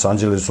sam u Los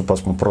Angelesu, pa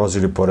smo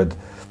prolazili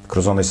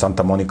kroz onaj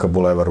Santa Monica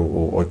bulevar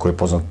koji je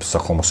poznat sa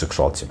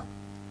homoseksualcima.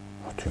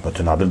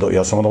 Imate nabildo,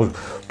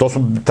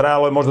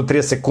 trajalo je možda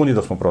 30 sekundi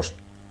dok smo prošli.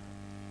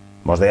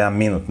 Možda 1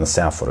 minut na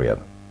semaforu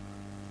jedno.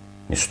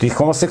 Nisu ti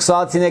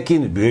homoseksualci neki,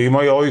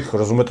 ima i ovih,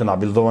 razumete,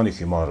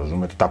 nabildovanih, ima,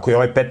 razumete, tako i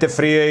ovaj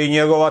Petefrije i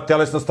njegova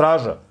telesna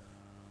straža.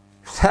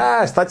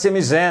 Šta će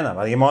mi žena?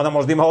 Ona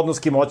možda ima odnos s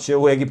kim hoće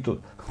u Egiptu.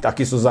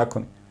 Taki su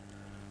zakoni.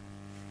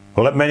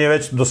 Meni je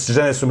već,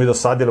 žene su mi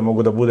dosadile,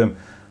 mogu da budem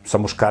sa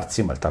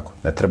muškarcima, tako,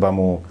 ne treba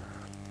mu...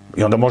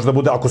 I onda može da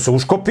bude, ako se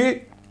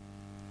uškopi,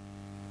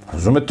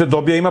 razumete,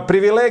 ima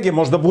privilegije,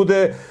 možda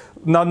bude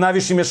na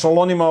najvišim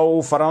ešalonima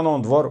u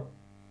faraonovom dvoru.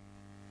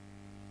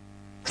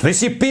 Što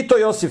nisi pitao,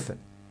 Josife?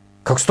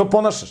 Kako se to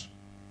ponašaš?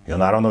 I on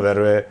naravno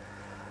veruje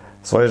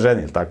svoje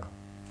ženi, jel' tako?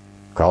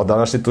 Kao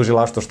današnje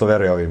tužilaštvo što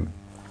veruje ovim,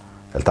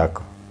 jel'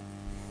 tako?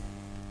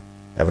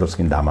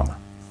 Evropskim damama.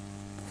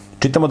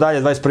 Čitamo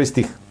dalje, 21.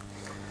 stih.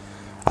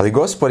 Ali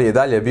Gospod je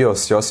dalje bio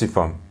s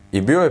Josifom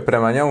i bio je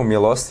prema njemu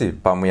milostiv,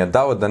 pa mu je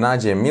dao da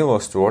nađe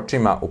milost u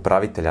očima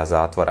upravitelja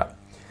zatvora.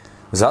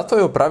 Zato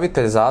je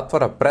upravitelj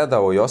zatvora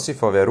predao u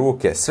Josifove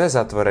ruke sve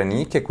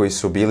zatvorenike koji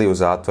su bili u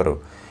zatvoru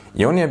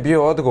i on je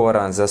bio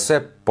odgovoran za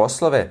sve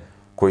poslove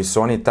koji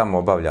su oni tamo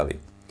obavljali.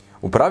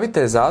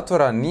 Upravitelj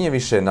zatvora nije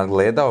više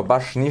nadgledao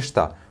baš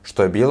ništa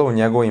što je bilo u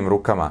njegovim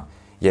rukama,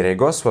 jer je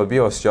Gospod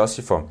bio s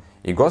Josifom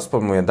i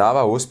Gospod mu je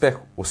davao uspjeh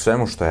u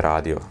svemu što je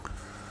radio.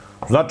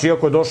 Znači,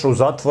 iako je došao u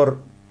zatvor,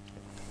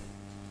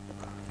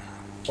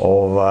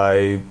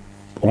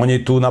 on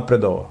je tu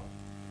napredovao.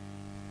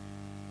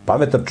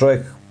 Pametan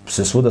čovjek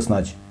se svuda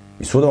snađe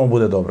i svuda mu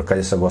bude dobro kad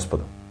je sa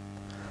Gospodom.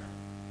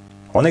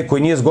 Onaj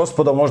koji nije s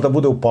Gospodom možda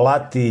bude u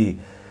palati,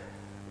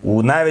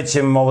 u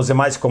najvećem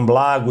ovozemaljskom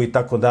blagu i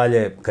tako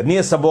dalje. Kad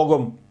nije sa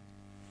Bogom,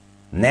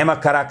 nema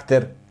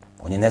karakter,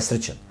 on je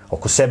nesrećan.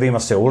 Oko sebe ima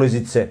sve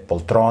ulizice,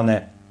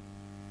 poltrone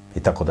i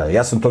tako dalje.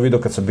 Ja sam to vidio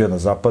kad sam bio na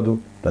zapadu,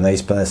 da ne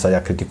ispane sad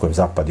ja kritikujem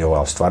zapad i ovo,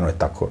 ali stvarno je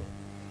tako.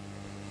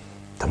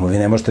 Tamo vi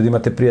ne možete da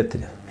imate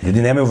prijatelja.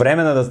 Ljudi nemaju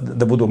vremena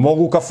da budu,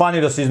 mogu u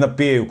kafani da se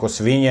iznapijaju ko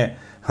svinje,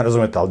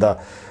 razumete, ali da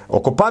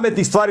oko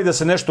pametnih stvari da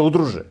se nešto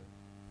udruže,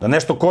 da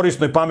nešto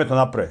korisno i pametno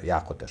naprave,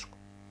 jako teško.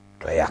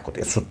 To je jako teško.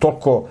 Jer su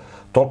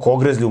toliko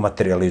ogrezli u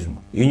materializmu.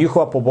 I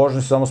njihova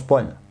pobožnost je samo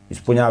spoljna.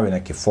 Ispunjavaju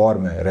neke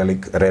forme,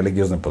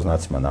 religiozne po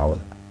znacima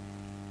navoda.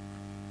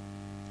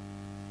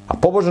 A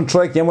pobožan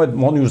čovjek,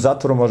 on i u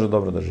zatvoru može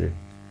dobro da živi.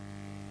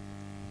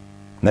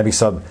 Ne bih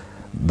sad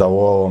da u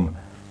ovom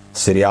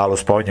serijalu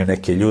spominjam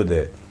neke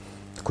ljude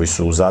koji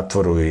su u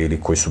zatvoru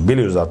ili koji su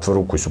bili u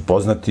zatvoru, koji su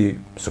poznati,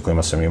 sa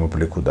kojima sam imao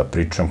priliku da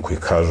pričam, koji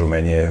kažu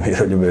meni je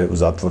Miroljube u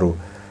zatvoru,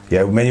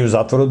 meni je u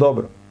zatvoru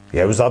dobro.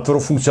 Ja u zatvoru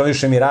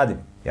funkcionišem i radim.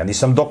 Ja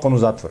nisam dokon u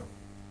zatvoru.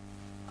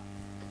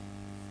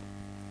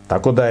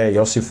 Tako da je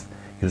Josif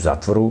i u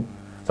zatvoru,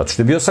 zato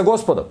što je bio sa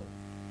Gospodom.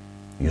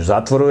 I u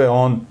zatvoru je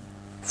on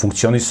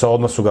funkcionisao,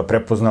 odmah su ga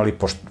prepoznali,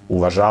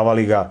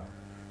 uvažavali ga.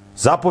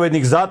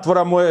 Zapovednik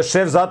zatvora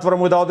šef zatvora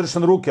mu je dao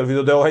odrešene ruke, jer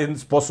vidio da je ovaj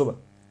sposoban.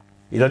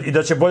 I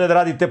da će bolje da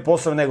radi te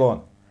poslove nego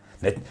on.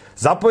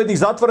 Zapovednik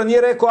zatvora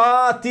nije rekao,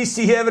 ti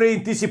si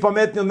Jevrej, ti si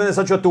pametniji od mene,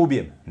 sad ću da te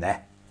ubijem. Ne.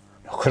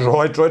 Kaže,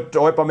 ovaj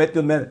je pametniji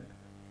od mene.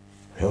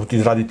 Evo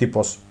ti radi ti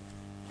posao.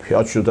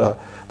 Ja ću da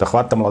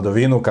hvatam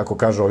ladovinu, kako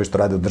kažu ovi što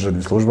rade u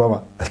državnim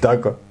službama.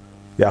 Tako?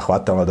 ja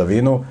hvatam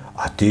vladavinu,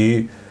 a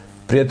ti,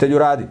 prijatelju,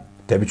 radi.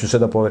 Tebi ću sve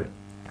da poverim.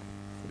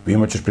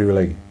 Imaćeš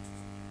privilegije.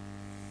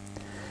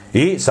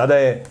 I sada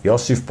je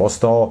Josif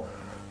postao,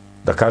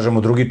 da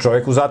kažemo, drugi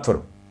čovjek u zatvoru.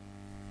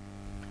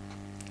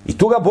 I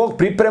tu ga Bog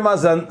priprema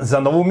za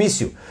novu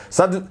misiju.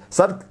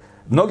 Sad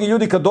mnogi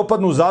ljudi kad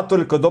dopadnu u zatvor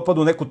ili kad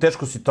dopadnu u neku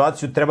tešku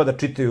situaciju, treba da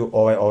čitaju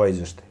ovaj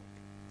izveštaj.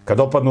 Kad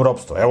dopadnu u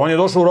ropstvo. Evo, on je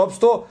došao u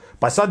ropstvo,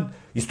 pa sad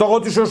iz toga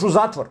otišao još u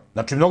zatvor.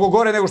 Znači, mnogo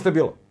gore nego što je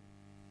bilo.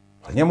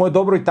 Ali njemu je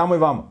dobro i tamo i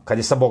vamo, kad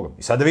je sa Bogom.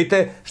 I sad da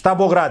vidite šta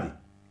Bog radi.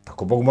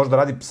 Tako Bog može da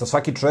radi sa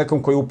svakim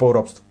čovjekom koji je upao u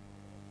ropstvo.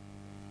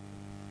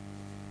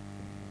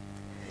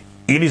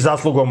 Ili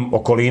zaslugom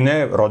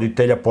okoline,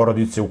 roditelja,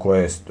 porodice u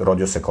kojoj je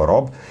rodio se kao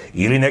rob,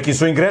 ili nekim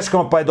svojim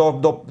greškama pa je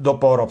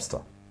dopao ropstva.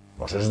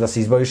 Možeš da se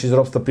izbaviš iz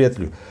ropstva,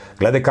 prijatelju.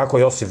 Gledaj kako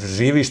Josif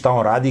živi, šta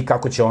on radi,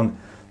 kako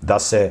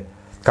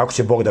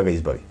će Bog da ga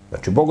izbavi.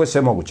 Znači, Bogu je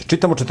sve moguće.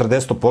 Čitamo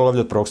 40.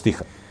 poglavlje od 1.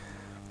 stiha.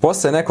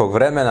 Posle nekog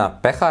vremena,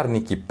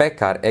 peharnik i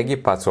pekar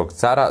egipatskog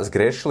cara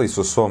zgrešili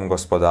su svom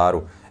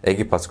gospodaru,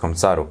 egipatskom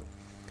caru.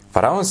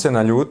 Faraon se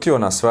naljutio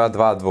na svoja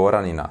dva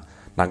dvoranina,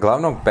 na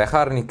glavnog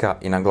peharnika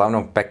i na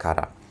glavnog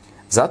pekara.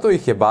 Zato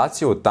ih je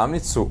bacio u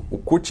tamnicu u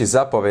kući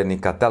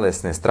zapovednika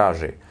telesne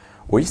straže,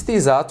 u isti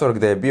zatvor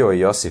gde je bio i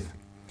Josif.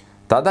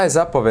 Tada je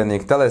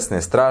zapovednik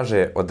telesne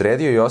straže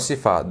odredio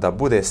Josifa da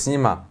bude s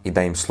njima i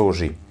da im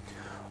služi.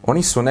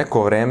 Oni su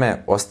neko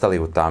vreme ostali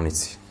u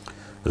tamnici.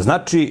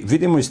 Znači,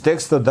 vidimo iz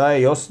teksta da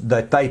je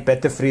taj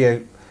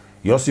Petefrije,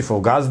 Josifov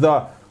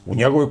gazda, u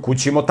njegovoj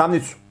kući imao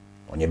tamnicu.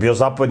 On je bio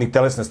zapovednik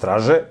telesne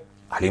straže,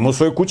 ali imao u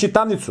svojoj kući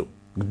tamnicu.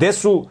 Gde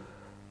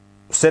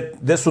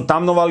su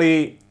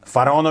tamnovali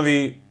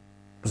faraonovi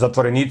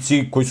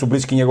zatvorenici koji su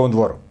bliski njegovom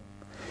dvoru.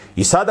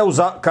 I sada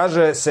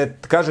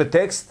kaže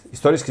tekst,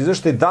 istorijski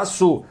izveštaj, da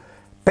su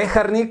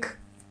peharnik,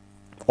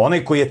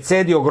 onaj koji je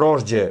cedio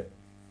grožđe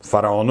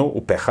faraonu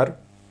u pehar,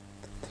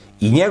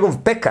 i njegov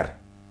pekar,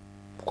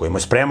 koji mu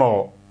je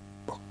spremao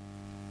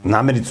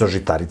namirnice od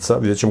žitarica,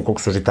 vidjet ćemo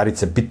koliko su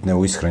žitarice bitne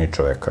u ishrani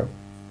čoveka.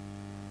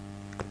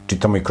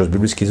 Čitamo i kroz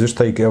biblijski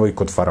izveštaj, evo i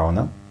kod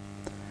faraona.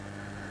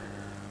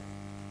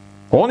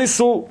 Oni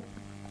su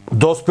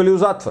dospeli u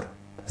zatvor.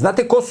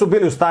 Znate ko su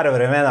bili u stare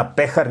vremena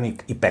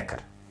peharnik i pekar?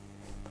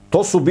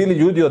 To su bili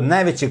ljudi od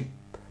najvećeg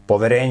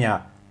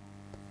poverenja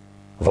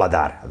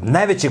vladara.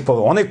 Najvećeg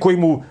poverenja. Onaj koji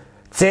mu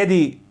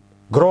cedi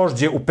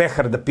grožđe u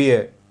pehar da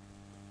pije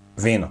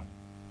vino.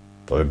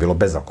 To je bilo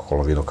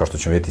bezalkoholno vino, kao što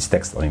ćemo vidjeti iz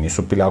teksta. Oni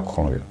nisu pili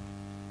alkoholno vino.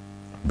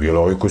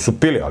 Bilo ovi koji su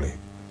pili, ali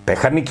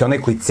peharnik je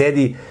onaj koji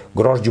cedi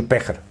grožđe u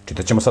pehar.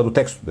 Čitaćemo sad u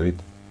tekstu, da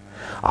vidite.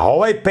 A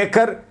ovaj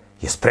pekar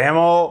je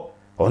spremao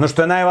ono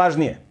što je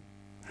najvažnije.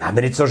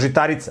 Namirnice od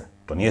žitarica.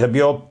 To nije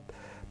bio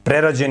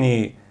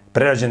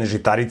prerađene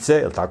žitarice,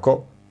 je li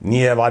tako?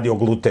 Nije vadio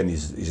gluten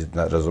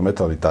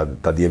razumete, ali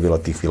tad je bilo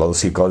tih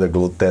filozofija kao da je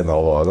gluten,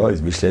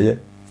 izmišljenje,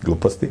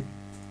 gluposti.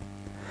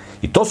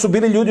 I to su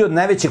bili ljudi od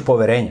najvećeg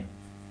poverenja.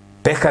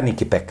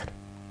 Peharnik i pekar.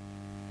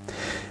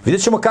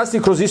 Vidjet ćemo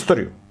kasnije kroz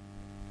istoriju.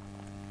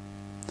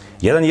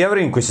 Jedan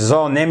Jevrin koji se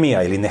zvao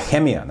Nemija ili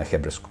Nehemija na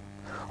hebrejskom.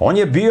 On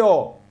je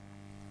bio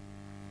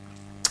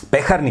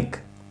peharnik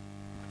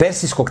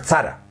persijskog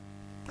cara.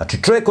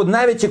 Znači čovjek od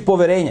najvećeg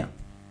poverenja.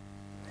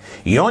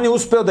 I on je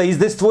uspeo da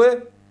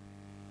izdejstvuje,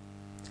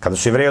 kada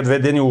su Jevreji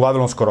odvedeni u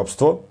vavilonsko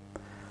ropstvo,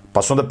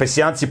 pa su onda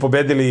Persijanci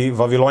pobedili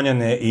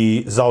Vavilonjane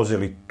i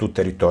zauzeli tu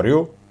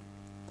teritoriju,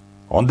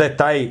 onda je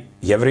taj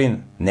Jevrin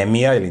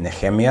Nemija ili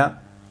Nehemija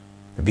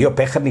bio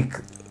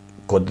peharnik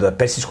kod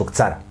persijskog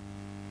cara.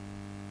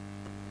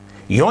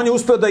 I on je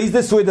uspeo da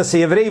izdejstvuje da se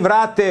Jevreji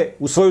vrate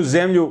u svoju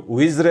zemlju,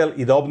 u Izrael,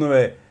 i da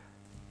obnove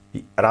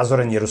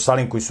razoren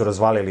Jerusalim koji su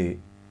razvalili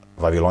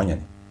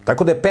Vavilonjani.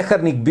 Tako da je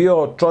peharnik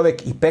bio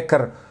čovek i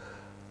pekar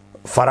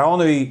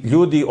faraonovi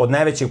ljudi od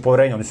najvećeg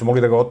poverenja. Oni su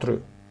mogli da ga otruju.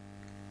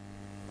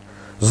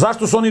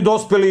 Zašto su oni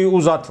dospeli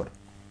u zatvor?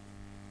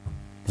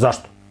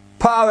 Zašto?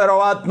 Pa,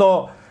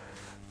 verovatno,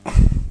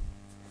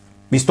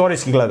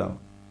 istorijski gledano.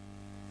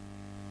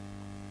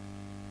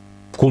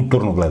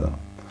 Kulturno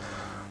gledano.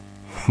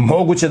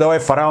 Moguće da ovaj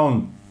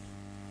faraon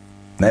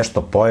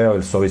nešto pojeo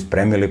ili su ovi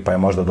spremili pa je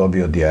možda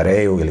dobio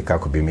dijareju ili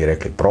kako bi mi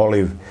rekli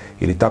proliv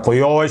ili tako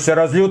i ovaj se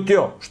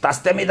razljutio. Šta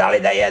ste mi dali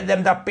da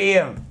jedem, da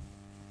pijem?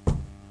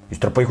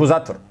 Istrpao ih u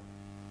zatvor.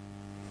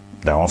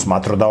 Da je on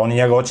smatrao da oni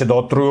njega hoće da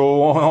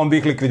otruju, on bi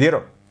ih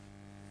likvidirao.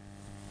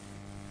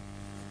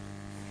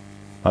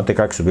 Znate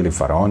kakvi su bili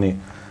faraoni?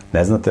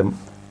 Ne znate,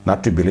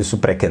 znači bili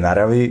su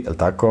prekenaravi, je li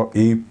tako?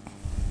 I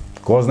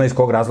ko zna iz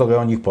kog razloga je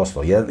on njih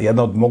poslao.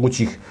 Jedna od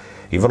mogućih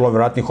i vrlo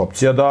vjerojatnih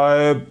opcija da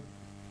je,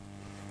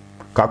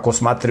 kako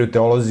smatraju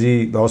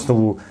teolozi, na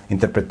osnovu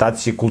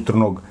interpretacije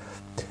kulturnog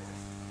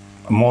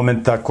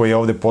momenta koji je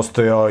ovde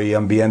postojao i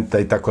ambijenta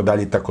i tako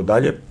dalje i tako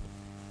dalje.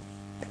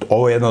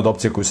 Ovo je jedna od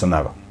opcija koju sam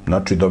naveo.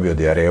 Znači, dobio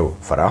dijareju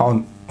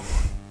faraon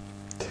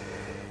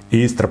i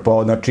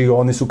istrpao, znači,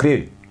 oni su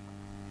krivi.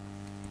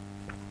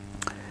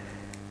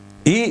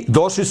 I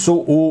došli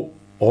su u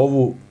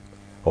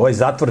ovaj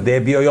zatvor gde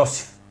je bio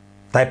Josif.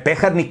 Taj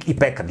peharnik i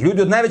pekar.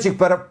 Ljudi od najvećeg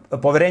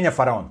poverenja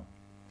faraona.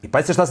 I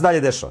pazite šta se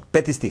dalje dešava.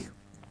 5. stih.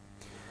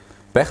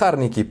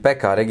 Peharnik i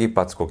pekar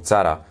egipatskog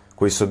cara,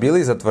 koji su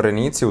bili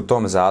zatvorenici u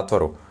tom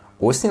zatvoru,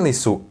 usnili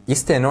su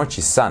iste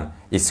noći san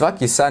i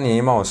svaki san je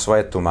imao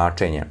svoje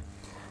tumačenje.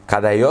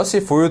 Kada je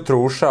Josif ujutro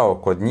ušao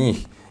kod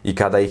njih i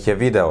kada ih je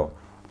video,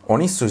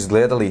 oni su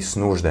izgledali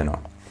snuždeno.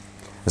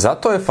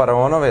 Zato je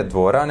faraonove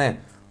dvorane,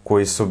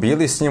 koji su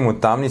bili s njim u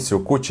tamnici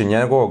u kući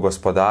njegovog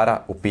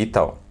gospodara,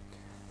 upitao: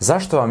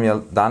 zašto vam je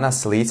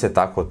danas lice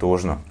tako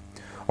tužno?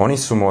 Oni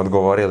su mu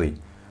odgovorili: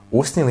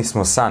 usnili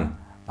smo san,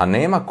 a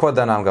nema ko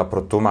da nam ga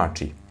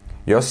protumači.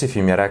 Josif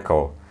im je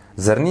rekao: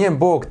 zar nije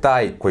Bog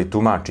taj koji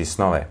tumači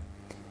snove?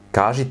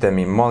 Kažite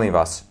mi, molim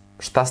vas,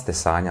 šta ste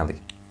sanjali?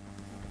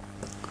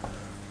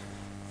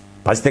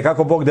 Pazite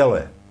kako Bog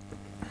deluje.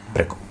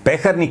 Preko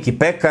peharnik i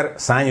pekar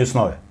sanjaju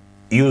snove.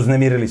 I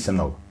uznemirili se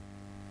mnogo.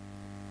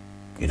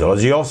 I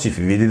dolazi Josif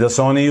i vidi da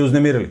su oni i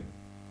uznemirili.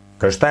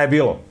 Kaže, šta je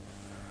bilo?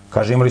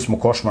 Kaže, imali smo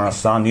košmar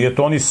san. Nije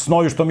to oni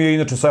snovi što mi je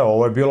inače sve.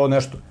 Ovo je bilo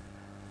nešto.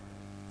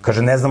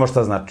 Kaže, ne znamo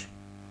šta znači.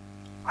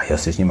 A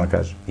Josif njima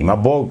kaže, ima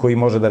Bog koji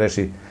može da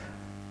reši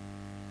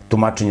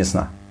tumačenje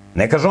sna.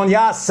 Ne kaže on,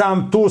 ja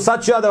sam tu,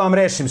 sad ću ja da vam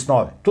rešim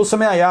snove. Tu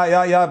sam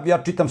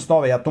ja čitam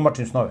snove, ja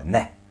tumačim snove.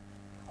 Ne.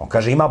 On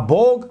kaže, ima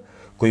Bog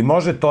koji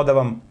može to da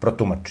vam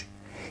protumači.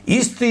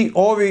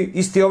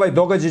 Isti ovaj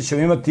događaj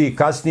ćemo imati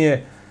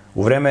kasnije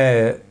u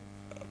vreme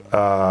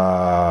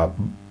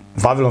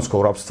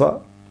vavilonskog ropstva,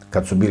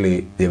 kad su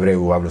bili Jevreji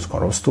u vavilonskom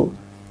ropstvu,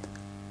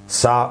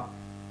 sa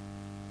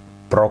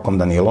prorokom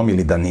Danilom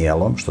ili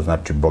Danijelom, što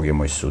znači Bog je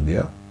moj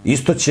sudija.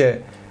 Isto će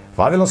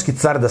vavilonski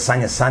car da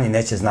sanja san i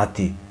neće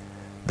znati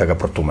da ga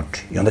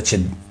protumači. I onda će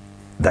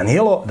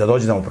Danilo da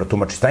dođe da mu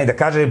protumači san i da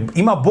kaže,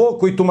 ima Bog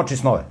koji tumači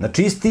snove.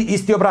 Znači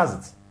isti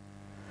obrazac.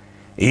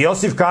 I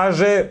Josif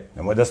kaže,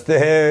 nemoj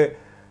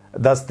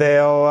da ste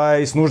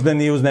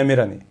snuždeni i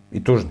uznemirani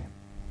i tužni.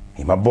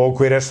 Ima Bog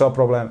koji rešava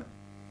probleme.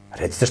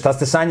 Recite šta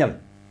ste sanjali.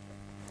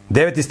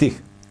 9.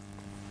 stih.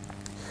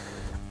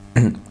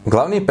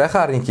 Glavni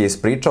peharnik je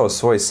ispričao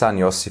svoj san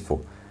Josifu.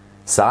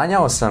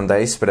 Sanjao sam da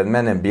je ispred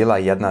mene bila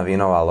jedna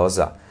vinova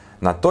loza.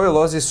 Na toj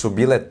lozi su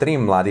bile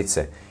 3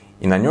 mladice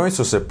i na njoj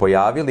su se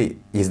pojavili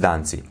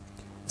izdanci.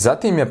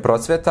 Zatim je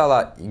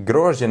procvetala i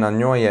grožđe na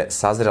njoj je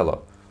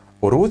sazrelo.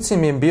 U ruci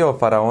mi je bio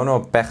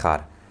faraonov pehar.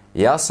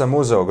 Ja sam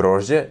uzeo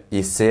grožđe i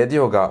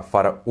iscedio ga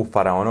u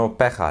faraonov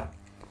pehar.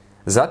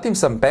 Zatim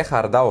sam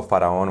pehar dao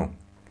faraonu.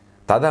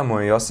 Tada mu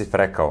je Josif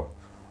rekao: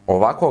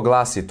 ovako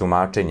glasi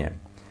tumačenje.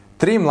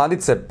 3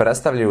 mladice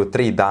predstavljaju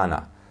 3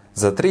 dana.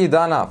 Za 3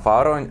 dana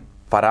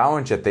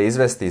faraon će te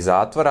izvesti iz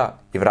zatvora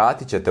i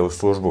vratit će te u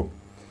službu.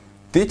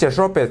 Ti ćeš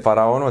opet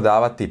faraonu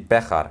davati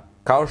pehar,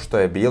 kao što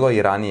je bilo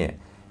i ranije,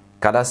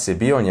 kada si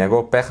bio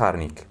njegov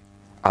peharnik.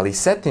 Ali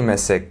seti me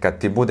se kad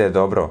ti bude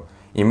dobro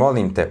i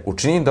molim te,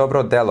 učini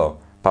dobro delo,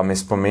 pa me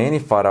spomeni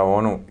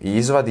faraonu i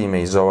izvadi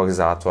me iz ovog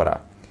zatvora.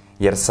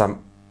 Jer sam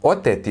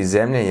otet iz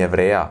zemlje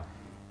Jevreja,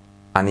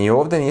 a ni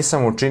ovdje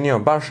nisam učinio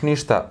baš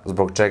ništa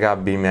zbog čega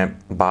bi me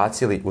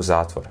bacili u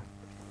zatvor.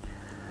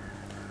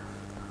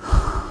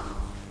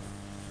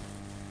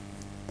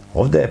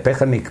 Ovdje je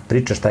peharnik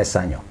priča šta je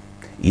sanjao.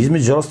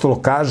 Između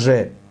ostalo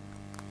kaže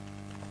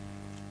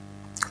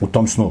u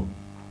tom snu.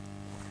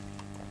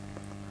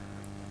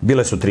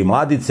 Bile su 3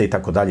 mladice i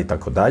tako dalje i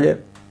tako dalje.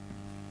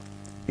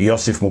 I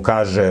Josif mu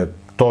kaže,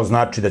 to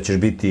znači da ćeš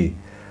biti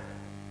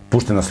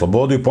pušten na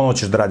slobodu i ponovo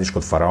ćeš da radiš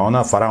kod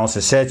faraona. Faraon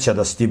se seća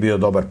da si ti bio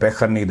dobar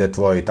peharnik, da je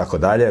tvoj i tako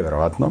dalje,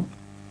 verovatno.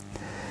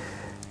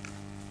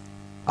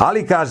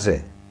 Ali kaže,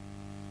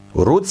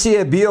 u ruci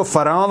je bio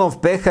faraonov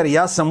pehar i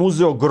ja sam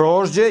uzeo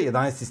grožđe,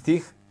 11.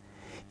 stih,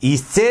 i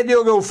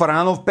iscedio ga u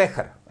faraonov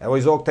pehar. Evo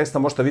iz ovog teksta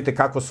možete vidite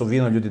kako su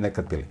vino ljudi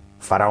nekad pili.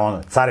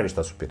 Faraonovi, carevi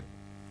šta su pili.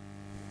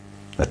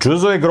 Znači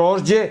uzeo je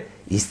grožđe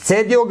i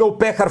iscedio ga u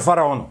pehar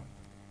faraonu.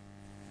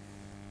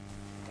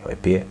 I ovaj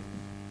pije,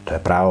 to je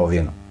pravo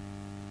vino.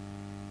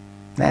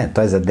 Ne,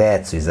 to je za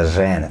decu i za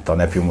žene, to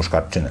ne piju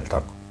muškarčine, ili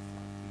tako?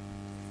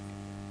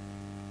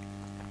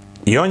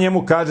 I on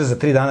njemu kaže, za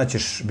 3 dana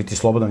ćeš biti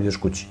slobodan i ideš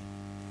kući.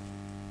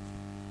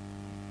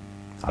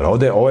 Ali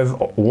ovdje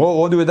u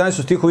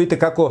 11. stihu vidite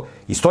kako,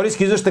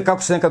 istorijski izvešte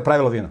kako se nekad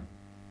pravilo vino.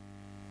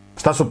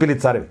 Šta su pili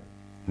carevi?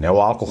 Ne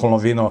ovo alkoholno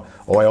vino,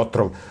 ovaj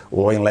otrov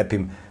u ovim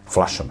lepim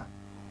flašama.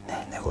 Ne,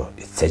 nego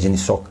isceđeni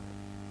sok.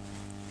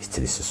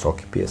 Iscedi se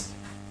sok i pije se.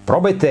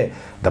 Probajte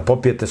da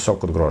popijete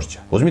sok od grožđa.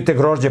 Uzmite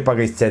grožđe pa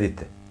ga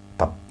iscedite.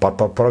 Pa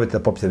probajte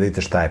da popijete da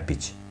vidite šta je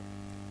piće.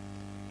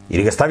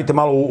 Ili ga stavite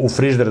malo u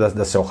frižider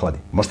da se ohladi.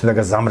 Možete da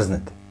ga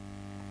zamrznete.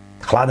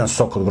 Hladan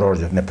sok od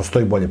grožđa. Ne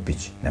postoji bolje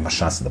piće. Nema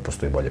šanse da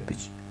postoji bolje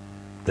piće.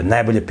 To je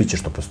najbolje piće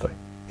što postoji.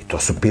 I to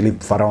su pili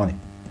faraoni.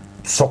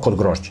 Sok od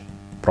grožđa.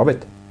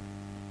 Probajte.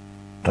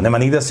 To nema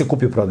nigde da se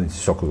kupi u prodavnici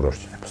sok od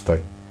grožđa. Ne postoji.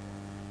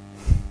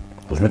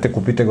 Uzmete,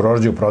 kupite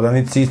grožđe u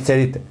prodavnici i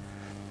iscedite.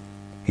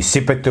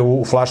 Isipajte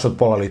u flašu od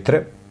pola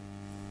litre,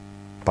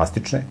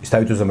 plastične, i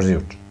stavite u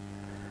zamrzivač.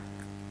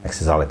 Nek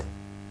se zaledi.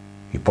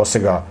 I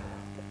posle ga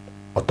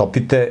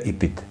otopite i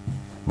pite.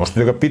 Možete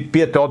da ga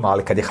pijete odmah,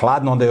 ali kad je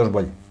hladno, onda je još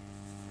bolje.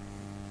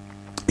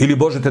 Ili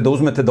možete da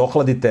uzmete da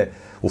ohladite,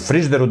 u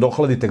frižderu da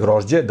ohladite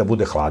grožđe, da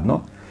bude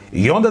hladno,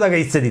 I onda da ga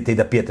iscedite i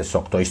da pijete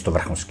sok, to je isto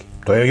vrhunski.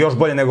 To je još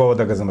bolje nego ovo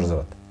da ga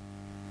zamrzavate.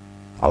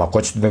 Ali ako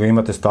hoćete da ga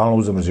imate stalno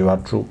u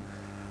zamrzivaču,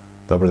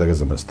 dobro da ga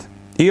zamrzite.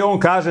 I on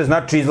kaže,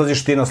 znači,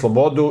 izlaziš ti na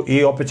slobodu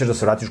i opet ćeš da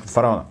se vratiš kod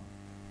faraona.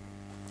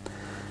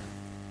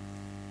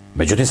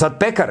 Međutim, sad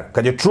pekar,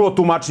 kad je čuo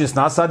tumačenje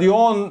sna, sad i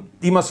on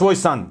ima svoj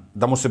san.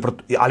 Da mu se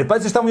ali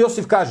pazite šta mu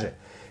Josif kaže.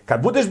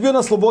 Kad budeš bio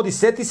na slobodi,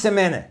 seti se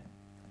mene.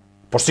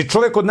 Pošto si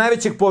čovjek od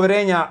najvećeg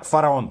poverenja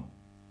faraonu.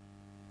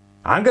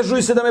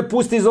 Angažuj se da me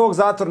pusti iz ovog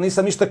zatvora.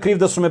 Nisam ništa kriv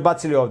da su me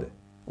bacili ovde.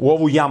 U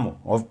ovu jamu.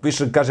 Ovo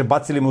piše, kaže,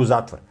 bacili me u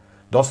zatvor.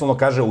 Doslovno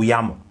kaže u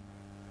jamu.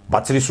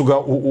 Bacili su ga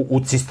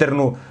u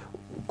cisternu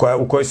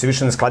u kojoj se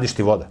više ne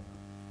skladišti voda.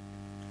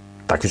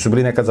 Takvi su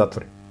bili nekad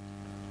zatvori.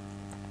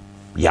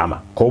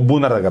 Jama. Ko u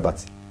bunar da ga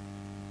baci.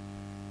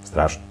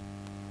 Strašno.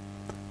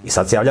 I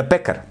sad se javlja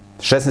pekar.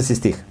 16.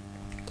 stih.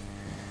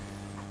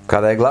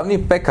 Kada je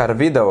glavni pekar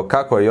video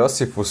kako je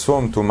Josif u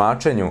svom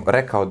tumačenju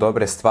rekao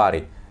dobre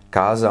stvari,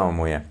 kazao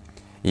mu je: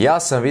 ja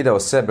sam video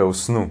sebe u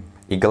snu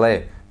i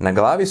gle, na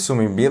glavi su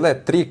mi bile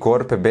 3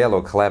 korpe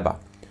belog hleba.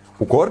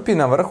 U korpi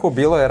na vrhu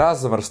bilo je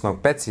raznovrsnog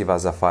peciva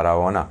za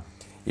faraona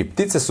i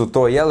ptice su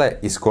to jele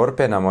iz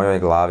korpe na mojoj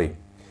glavi.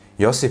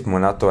 Josif mu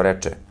na to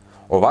reče: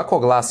 ovako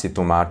glasi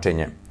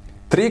tumačenje.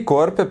 3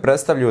 korpe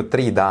predstavljaju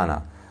 3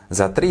 dana.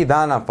 Za 3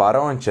 dana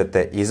faraon će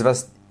te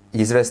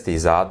izvesti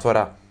iz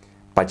zatvora,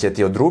 pa će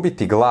ti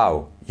odrubiti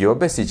glavu i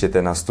obesit će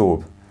te na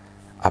stup,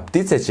 a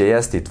ptice će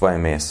jesti tvoje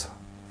meso.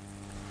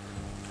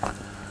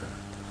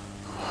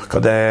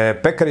 Kada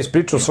je pekar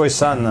ispričao svoj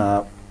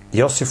san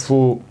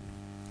Josifu,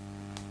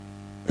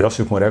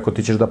 Josif mu je rekao,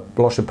 ti ćeš da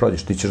loše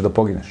prođeš, ti ćeš da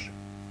pogineš.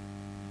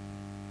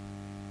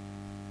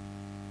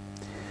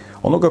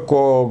 Onoga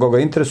koga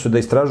interesuje da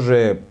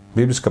istražuje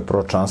biblijska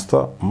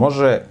proročanstva,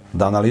 može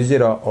da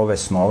analizira ove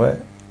snove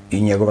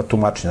i njegova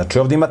tumačenja. Znači,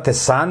 ovdje imate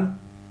san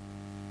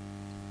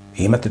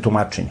i imate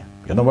tumačenje.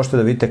 I onda možete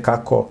da vidite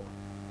kako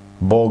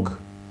Bog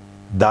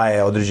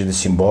daje određene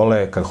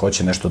simbole kad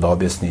hoće nešto da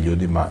objasni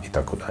ljudima i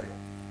tako dalje.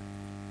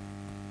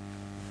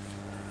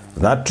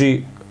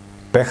 Znači,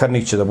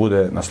 peharnik će da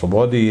bude na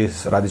slobodi i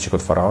radit će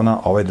kod faraona,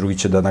 a ovaj drugi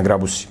će da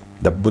nagrabusi,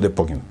 da bude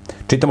poginut.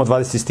 Čitamo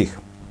 20. stih.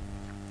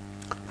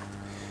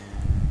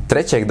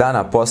 3.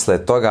 dana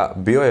posle toga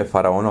bio je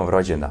faraonov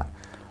rođendan.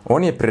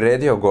 On je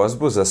priredio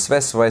gozbu za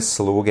sve svoje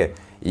sluge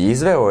i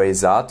izveo je iz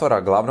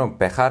zatvora glavnog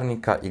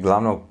peharnika i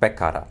glavnog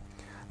pekara.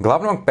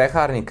 Glavnog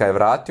peharnika je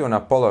vratio na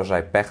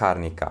položaj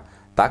peharnika,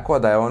 tako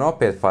da je on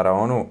opet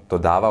faraonu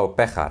dodavao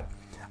pehar,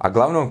 a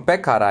glavnog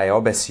pekara je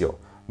obesio,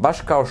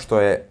 baš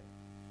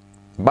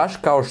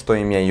kao što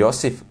im je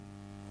Josif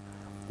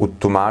u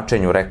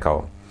tumačenju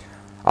rekao.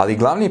 Ali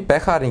glavni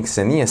peharnik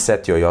se nije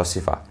setio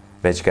Josifa,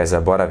 već ga je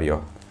zaboravio.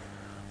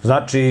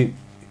 Znači,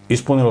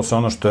 ispunilo se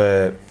ono što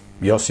je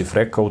Josif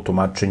rekao u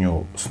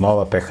tumačenju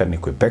snova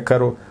peharniku i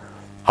pekaru,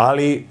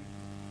 ali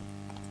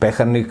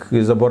peharnik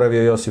je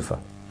zaboravio Josifa.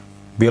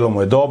 Bilo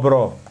mu je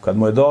dobro, kad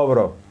mu je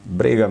dobro,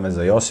 briga me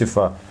za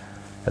Josifa,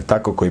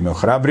 tako koji me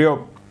ohrabrio.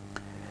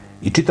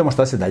 I čitamo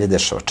šta se dalje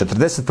dešava.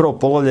 41.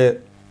 poglavlje,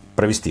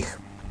 1. stih.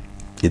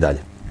 I dalje.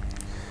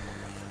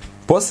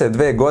 Posle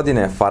 2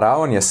 godine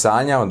faraon je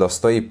sanjao da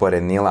stoji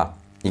pored Nila.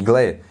 I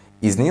gle,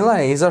 iz Nila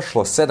je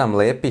izašlo 7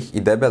 lepih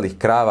i debelih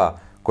krava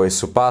koje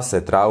su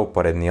pasle travu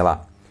pored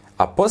Nila.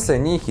 A posle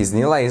njih iz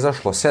Nila je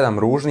izašlo 7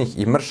 ružnih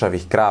i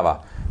mršavih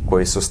krava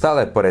koje su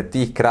stale pored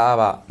tih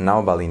krava na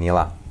obali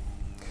Nila.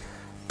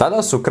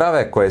 Tada su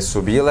krave koje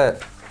su bile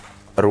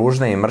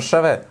ružne i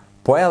mršave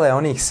pojele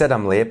onih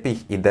 7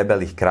 lepih i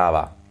debelih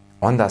krava.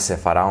 Onda se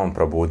faraon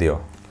probudio.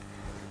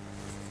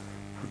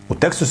 U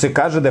tekstu se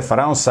kaže da je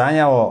faraon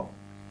sanjao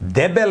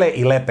debele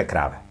i lepe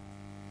krave,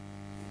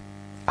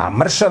 a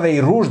mršave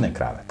i ružne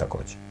krave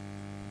također.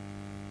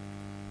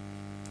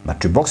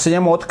 Znači, Bog se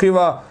njemu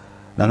otkriva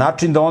na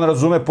način da on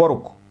razume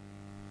poruku.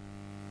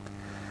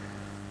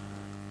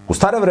 U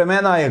stare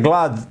vremena je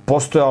glad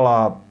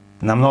postojala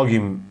na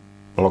mnogim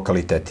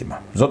lokalitetima,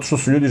 zato što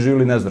su ljudi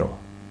živjeli nezdravo,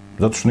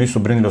 zato što nisu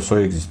brinili o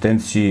svojoj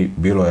egzistenciji,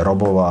 bilo je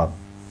robova,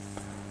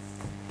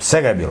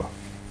 svega je bilo.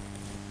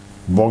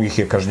 Bog ih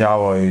je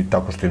kažnjavao i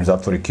tako što im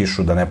zatvori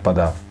kišu da ne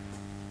pada,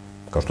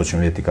 kao što ćemo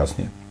vidjeti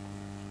kasnije.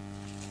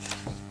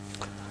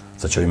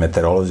 Sad će ovi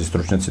meteorolozi,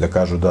 stručnjaci da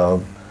kažu da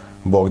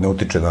Bog ne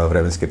utiče na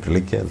vremenske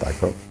prilike,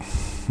 tako?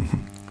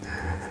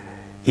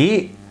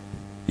 I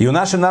u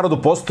našem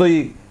narodu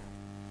postoji,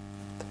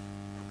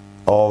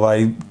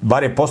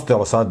 bar je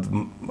postojalo sad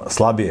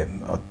slabije,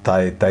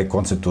 taj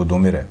koncept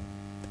odumire,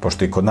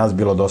 pošto i kod nas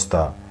bilo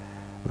dosta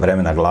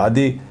vremena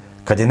gladi.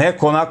 Kad je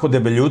neko onako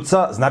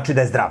debeljuca, znači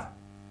da je zdrav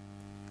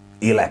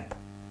i lep.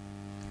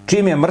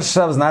 Čim je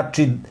mršav,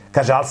 znači,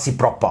 kaže, ali si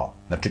propao.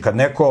 Znači,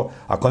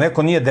 ako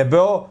neko nije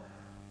debeo,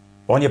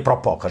 on je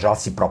propao, kaže, ali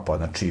si propao.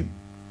 Znači,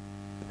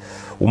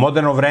 u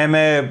moderno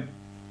vreme,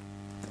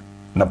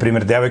 na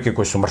primjer, devojke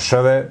koje su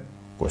mršave,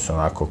 koje su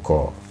onako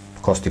ko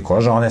kosti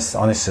koža,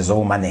 one se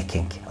zovu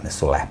manekenke, one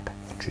su lepe.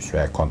 Znači,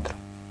 sve je kontra.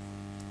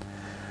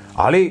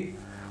 Ali,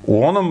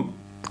 u onom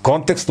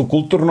kontekstu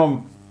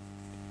kulturnom,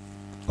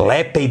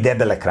 lepe i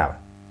debele krave.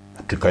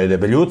 Znači, kad je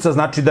debeljuca,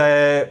 znači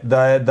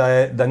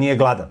da nije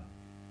gladan.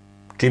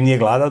 Čim nije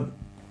gladan,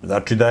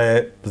 znači da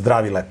je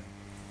zdrav i lep.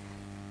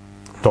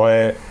 To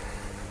je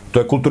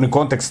kulturni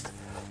kontekst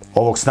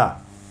ovog sna.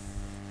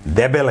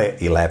 Debele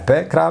i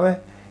lepe krave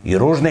i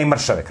ružne i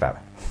mršave krave.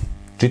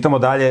 Čitamo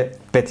dalje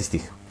 5.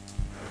 stih.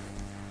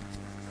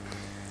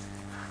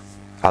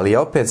 Ali je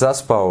opet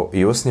zaspao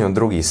i usnio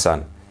drugi san.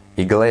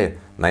 I gle,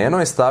 na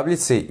jednoj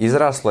stabljici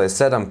izraslo je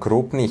 7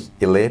 krupnih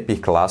i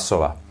lepih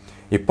klasova.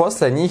 I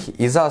posle njih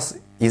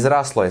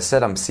izraslo je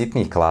 7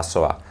 sitnih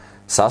klasova,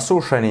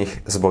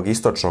 sasušenih zbog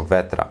istočnog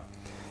vetra.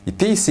 I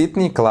ti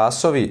sitni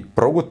klasovi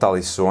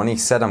progutali su onih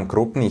 7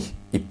 krupnih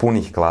i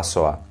punih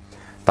klasova.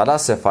 Tada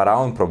se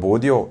faraon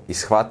probudio i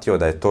shvatio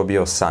da je to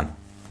bio san.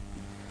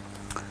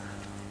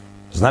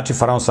 Znači,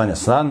 faraon sanja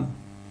san,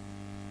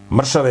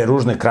 mršave i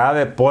ružne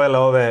krave pojele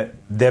ove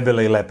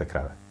debele i lepe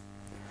krave.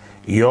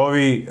 I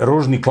ovi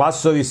ružni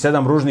klasovi,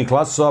 7 ružnih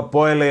klasova,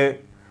 pojele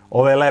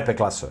ove lepe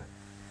klasove.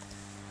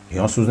 I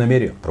on se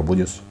uznemirio,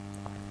 probudio se.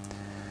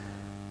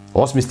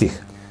 8.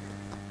 stih.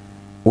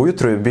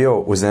 Ujutro je bio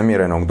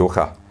uznemirenog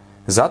duha.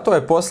 Zato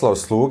je poslao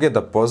sluge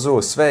da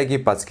pozovu sve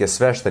egipatske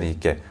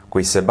sveštenike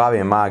koji se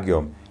bave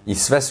magijom i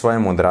sve svoje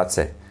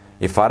mudrace.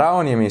 I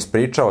faraon im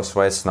ispričao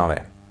svoje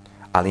snove.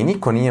 Ali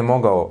niko nije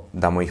mogao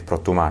da mu ih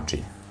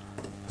protumači.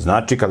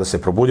 Znači, kada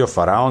se probudio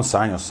faraon,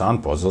 sanjao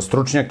san, pozvao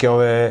stručnjake,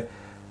 ove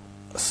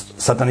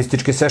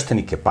satanističke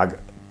sveštenike, pa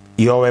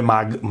i ove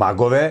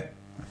magove,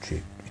 znači,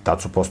 i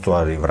tad su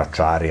postojali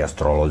vračari,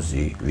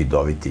 astrolozi,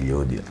 vidoviti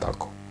ljudi,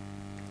 tako.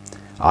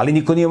 Ali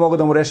niko nije mogao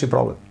da mu reši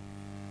problem.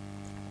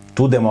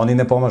 Tu demoni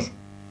ne pomažu.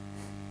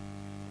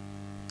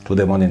 Tu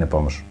demoni ne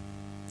pomažu.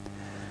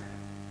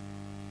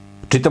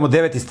 Čitamo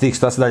 9. stih,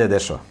 šta se dalje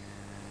dešava?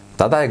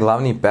 Tada je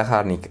glavni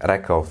peharnik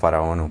rekao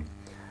faraonu: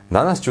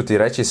 danas ću ti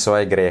reći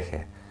svoje grehe.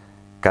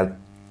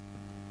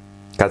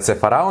 Kad se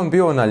faraon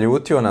bio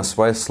naljutio na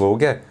svoje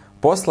sluge,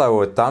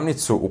 poslao je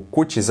tamnicu u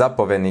kući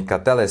zapovednika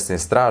telesne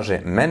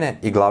straže, mene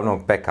i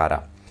glavnog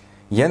pekara.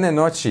 Jedne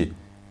noći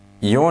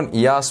i on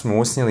i ja smo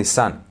usnili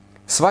san.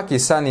 Svaki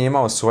san je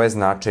imao svoje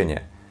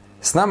značenje.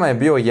 S nama je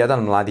bio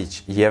jedan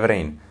mladić,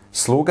 Jevrejin,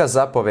 sluga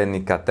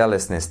zapovednika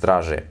telesne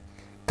straže.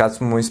 Kad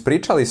smo mu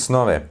ispričali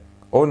snove,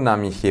 on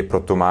nam ih je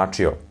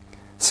protumačio.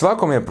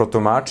 Svakom je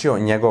protumačio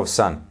njegov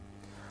san.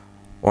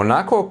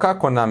 Onako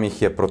kako nam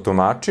ih je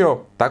protumačio,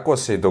 tako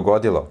se i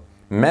dogodilo.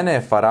 Mene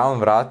je faraon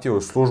vratio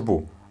u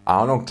službu,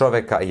 a onog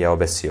čoveka je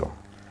obesio.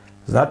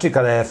 Znači,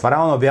 kada je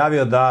faraon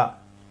objavio da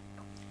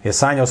je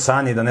sanjao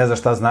san i da ne zna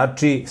šta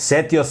znači,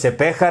 setio se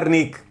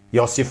peharnik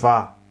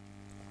Josifa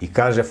i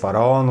kaže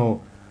faraonu,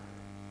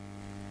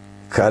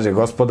 kaže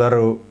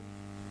gospodaru,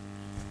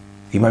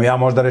 imam ja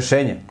možda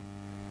rešenje.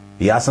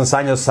 I ja sam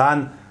sanjao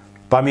san,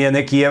 pa mi je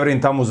neki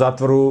Jevrin tamo u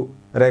zatvoru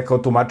rekao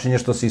tumačenje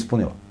što se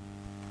ispunilo.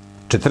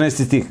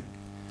 14. stih.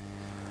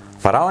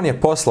 Faraon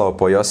je poslao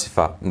po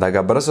Josifa da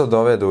ga brzo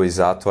dovedu iz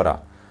zatvora,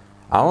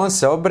 a on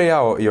se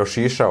obrijao i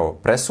ošišao,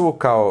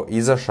 presvukao i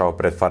izašao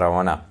pred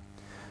faraona.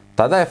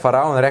 Tada je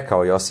faraon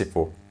rekao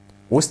Josifu: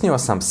 usnio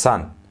sam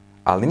san,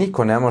 ali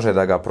niko ne može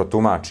da ga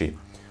protumači.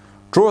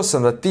 Čuo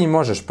sam da ti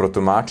možeš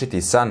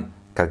protumačiti san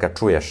kad ga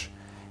čuješ.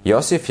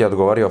 Josif je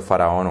odgovorio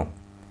faraonu: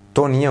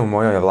 to nije u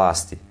mojoj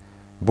vlasti.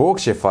 Bog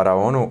će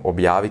faraonu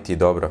objaviti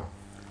dobro.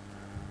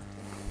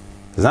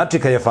 Znači,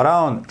 kad je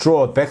faraon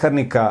čuo od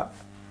peharnika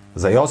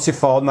za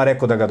Josifa, odmah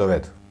rekao da ga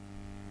dovedu.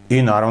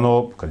 I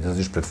naravno, kad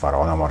izlaziš pred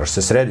faraona, moraš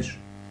se središ.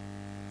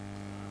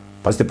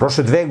 Pazite,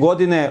 prošle 2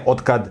 godine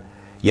od kad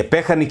je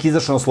peharnik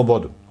izašao na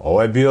slobodu.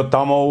 Ovo je bio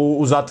tamo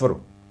u zatvoru,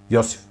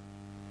 Josif.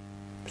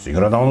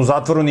 Sigurno da on u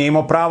zatvoru nije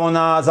imao pravo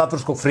na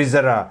zatvorskog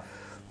frizera,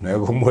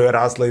 nego mu je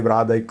rasla i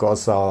brada i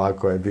kosa,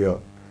 ovako je bio,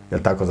 jel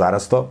tako,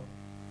 zarasto.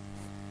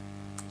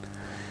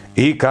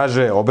 I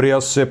kaže,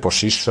 obrijao se,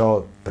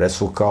 pošišao,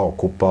 presvukao,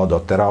 kupao,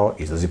 doterao,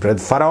 izlazi pred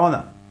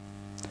faraona.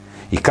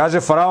 I kaže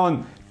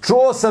faraon,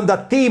 čuo sam da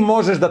ti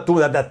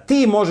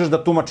možeš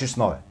da tumačiš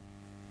snove.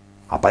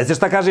 A pazite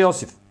šta kaže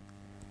Josif.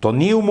 To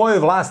nije u mojoj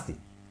vlasti.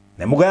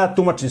 Ne mogu ja da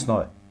tumačim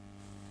snove.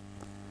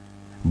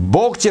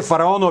 Bog će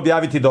faraonu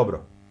objaviti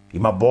dobro.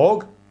 Ima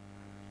Bog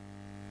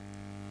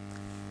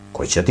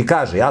koji će ti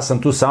kaže, ja sam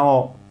tu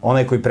samo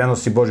onaj koji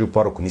prenosi Božju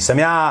poruku.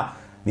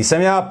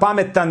 Nisam ja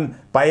pametan,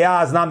 pa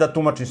ja znam da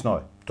tumačim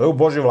snove. To je u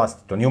Božjoj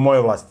vlasti, to nije u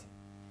mojoj vlasti.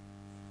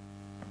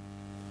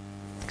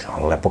 Znači,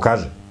 on lepo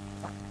kaže.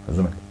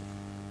 Razumete?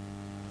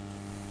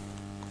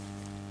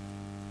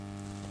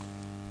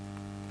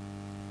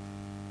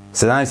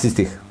 Sedamnaesti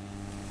stih.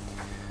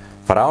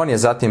 Faraon je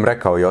zatim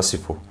rekao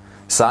Josifu: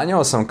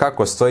 sanjao sam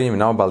kako stojim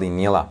na obali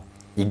Nila.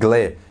 I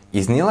gle,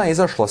 iz Nila je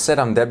izašlo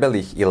 7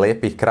 debelih i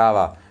lepih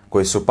krava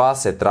koji su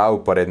pase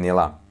travu pored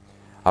Nila.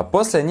 A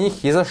posle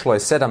njih izašlo je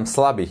 7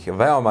 slabih,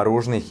 veoma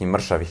ružnih i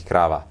mršavih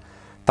krava.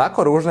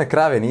 Tako ružne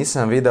krave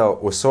nisam video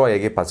u svojoj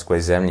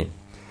egipatskoj zemlji.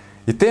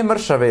 I te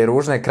mršave i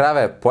ružne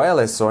krave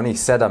pojele su onih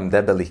 7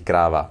 debelih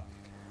krava.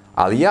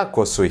 Ali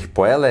iako su ih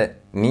pojele,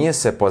 nije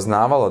se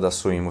poznavalo da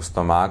su im u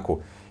stomaku,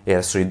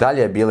 jer su i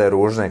dalje bile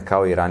ružne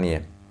kao i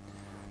ranije.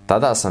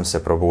 Tada sam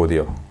se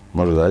probudio.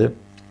 Može dalje?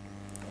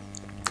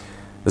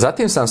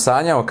 Zatim sam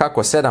sanjao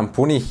kako 7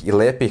 punih i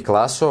lepih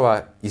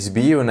klasova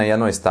izbijaju na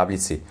jednoj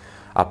stabljici,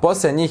 a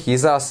poslije njih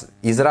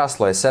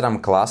izraslo je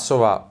 7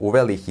 klasova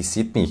uvelih i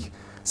sitnih,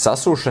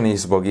 sasušenih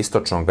zbog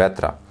istočnog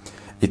vetra.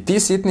 I ti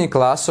sitni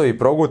klasovi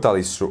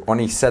progutali su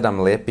onih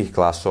 7 lepih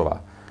klasova.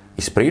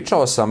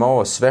 Ispričao sam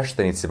ovo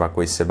sveštenicima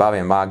koji se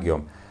bave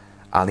magijom,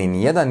 ali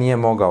nijedan nije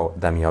mogao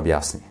da mi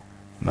objasni.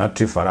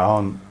 Znači,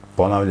 faraon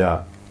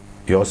ponavlja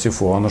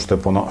Josifu ono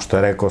što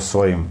je rekao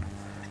svojim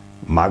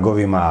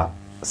magovima,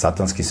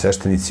 satanskim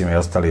sveštenicima i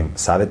ostalim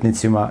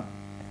savjetnicima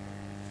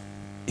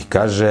i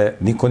kaže,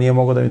 niko nije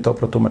mogao da mi to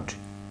protumači.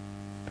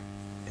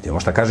 Vidimo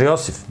šta kaže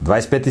Josif,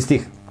 25.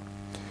 stih.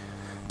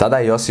 Tada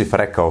je Josif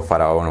rekao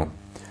faraonu: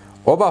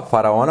 oba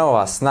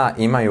faraonova sna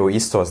imaju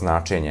isto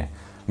značenje.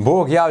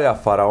 Bog javlja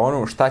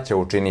faraonu šta će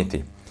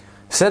učiniti.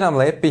 7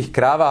 lepih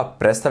krava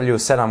predstavljaju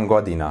 7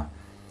 godina.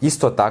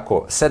 Isto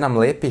tako, 7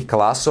 lepih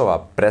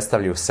klasova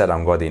predstavljaju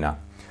 7 godina.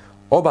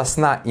 Oba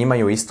sna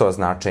imaju isto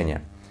značenje.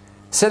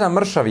 7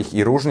 mršavih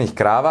i ružnih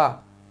krava,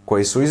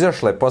 koji su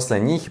izašle posle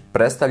njih,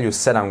 predstavljaju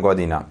 7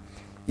 godina.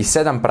 I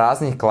 7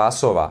 praznih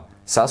klasova,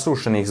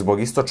 sasušenih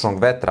zbog istočnog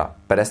vetra,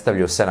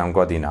 predstavljaju 7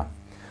 godina.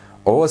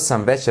 Ovo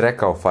sam već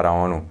rekao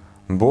faraonu.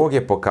 Bog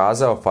je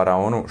pokazao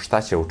faraonu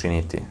šta će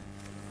učiniti.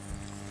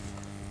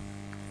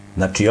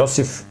 Znači,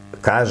 Josif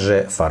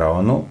kaže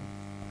faraonu,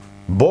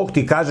 Bog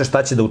ti kaže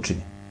šta će da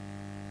učini.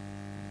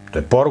 To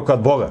je poruka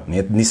od Boga.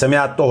 Nisam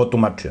ja ovo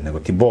tumačio, nego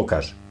ti Bog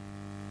kaže.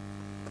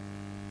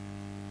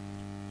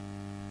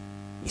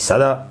 I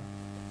sada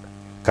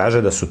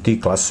kaže da su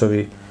ti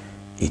klasovi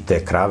i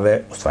te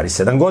krave u stvari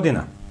 7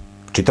 godina.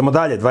 Čitamo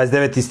dalje,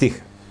 29.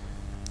 stih.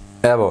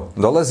 Evo,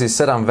 dolazi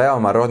 7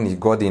 veoma rodnih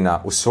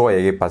godina u svojoj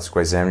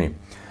egipatskoj zemlji,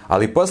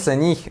 ali posle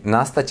njih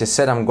nastaće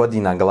 7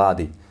 godina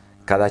gladi,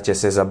 kada će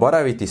se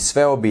zaboraviti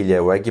sve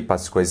obilje u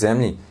egipatskoj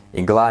zemlji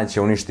i glad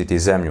će uništiti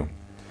zemlju.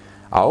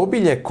 A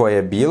obilje koje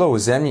je bilo u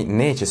zemlji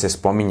neće se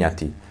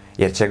spominjati,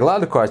 jer će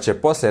glad koja će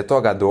posle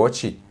toga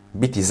doći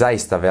biti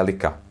zaista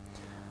velika.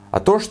 A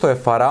to što je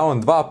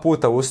faraon 2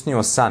 puta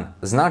usnio san,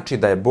 znači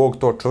da je Bog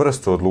to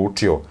čvrsto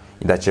odlučio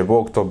i da će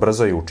Bog to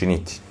brzo i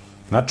učiniti.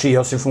 Znači,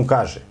 Josif mu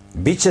kaže,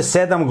 biće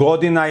 7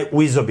 godina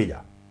u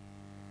izobilja.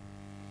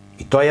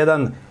 I to je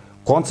jedan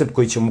koncept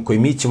koji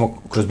mi ćemo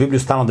kroz Bibliju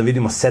stalno da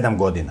vidimo 7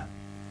 godina.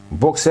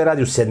 Bog sve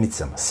radi u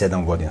sedmicama,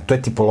 7 godina. To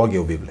je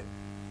tipologija u Bibliji.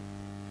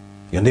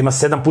 I onda ima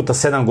 7 puta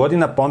 7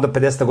 godina, pa onda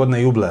 50 godina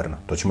jubilarna.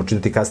 To ćemo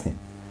čitati kasnije.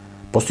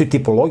 Postoji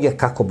tipologija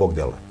kako Bog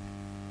deluje.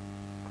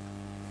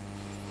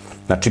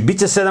 Znači, bit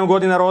će 7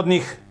 godina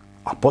rodnih,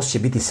 a poslije će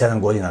biti 7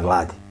 godina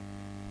gladi.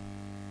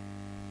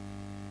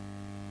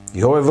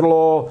 I ovo je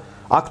vrlo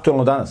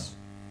aktuelno danas.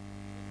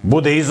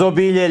 Bude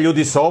izobilje,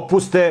 ljudi se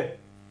opuste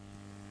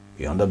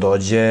i onda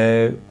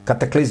dođe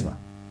kataklizma.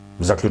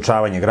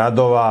 Zaključavanje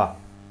gradova,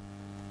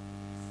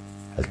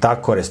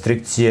 tako,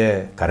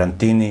 restrikcije,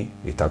 karantini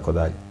i tako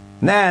dalje.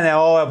 Ne,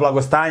 ovo je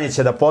blagostanje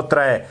će da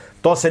potraje,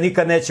 to se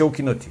nikad neće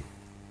ukinuti.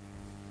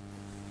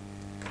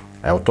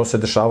 Evo, to se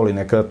dešavalo i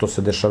nekada, to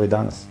se dešava i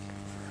danas.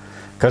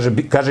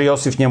 Kaže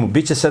Josif njemu,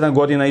 bit će 7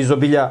 godina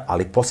izobilja,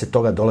 ali poslije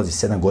toga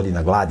dolazi 7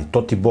 godina gladi.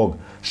 To ti Bog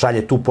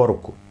šalje tu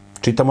poruku.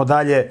 Čitamo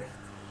dalje,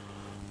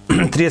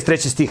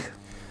 33. stih.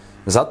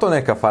 Zato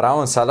neka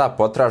faraon sada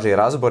potraži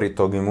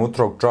razboritog i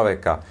mutrog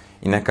čoveka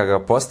i neka ga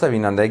postavi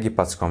nad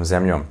egipatskom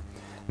zemljom.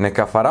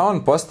 Neka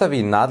faraon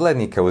postavi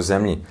nadlednike u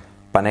zemlji,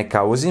 pa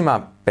neka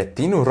uzima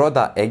 1/5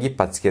 roda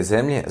egipatske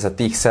zemlje za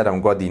tih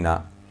 7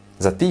 godina,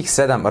 za tih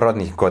 7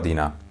 rodnih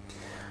godina.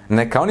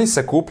 Neka oni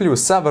sakupljaju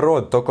sav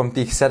rod tokom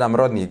tih 7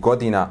 rodnih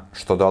godina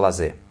što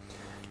dolaze.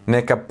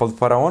 Neka pod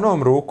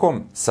faraonovom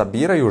rukom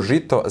sabiraju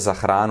žito za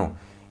hranu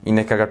i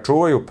neka ga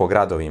čuvaju po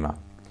gradovima.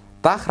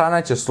 Ta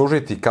hrana će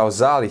služiti kao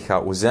zaliha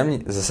u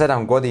zemlji za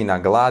 7 godina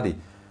gladi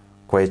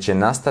koje će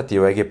nastati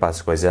u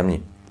egipatskoj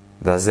zemlji,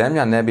 da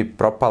zemlja ne bi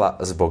propala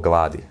zbog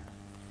gladi.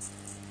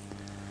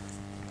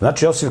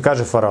 Znači, Josif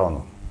kaže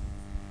faraonu,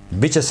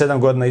 bit će 7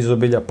 godina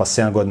izobilja, pa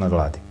 7 godina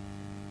gladi.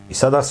 I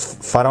sada,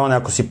 faraone,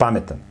 ako si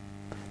pametan,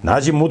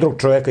 nađi mudrog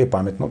čovjeka i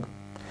pametnog,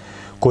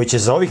 koji će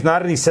za ovih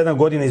narednih 7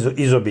 godina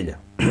izobilja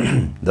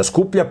da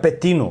skuplja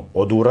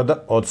 1/5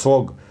 od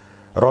svog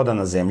roda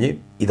na zemlji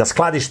i da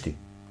skladišti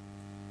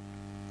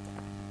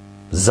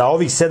za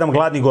ovih 7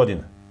 gladnih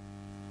godina.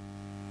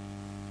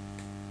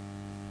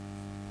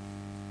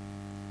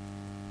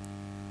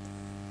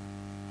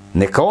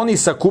 Neka oni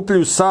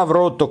sakupljaju sav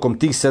rod tokom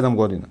tih 7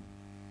 godina.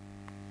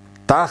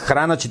 Ta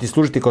hrana će ti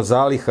služiti kao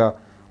zaliha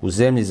u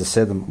zemlji za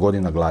 7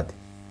 godina gladi.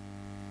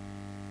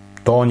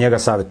 To on njega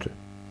savjetuje.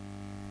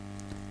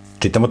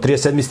 Čitamo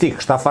 37. stih.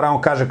 Šta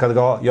faraon kaže kad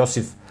ga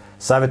Josif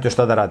savjetuje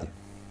šta da radi?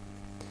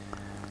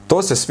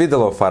 To se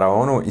svidelo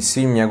faraonu i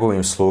svim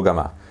njegovim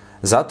slugama.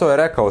 Zato je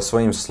rekao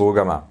svojim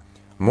slugama,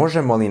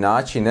 možemo li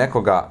naći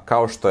nekoga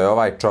kao što je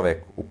ovaj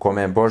čovjek u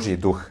kome je Božji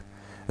duh?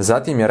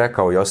 Zatim je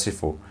rekao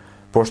Josifu,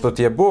 pošto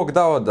ti je Bog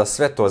dao da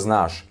sve to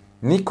znaš,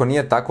 niko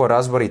nije tako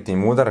razborit i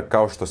mudar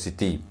kao što si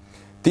ti.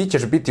 Ti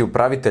ćeš biti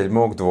upravitelj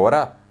mog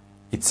dvora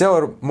i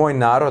ceo moj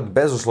narod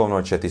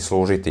bezuslovno će ti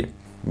služiti.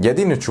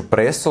 Jedino ću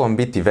prestolom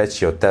biti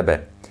veći od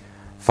tebe.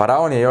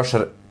 Faraon je još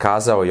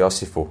kazao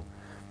Josifu: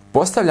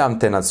 postavljam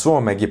te nad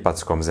svom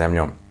egipatskom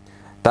zemljom.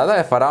 Tada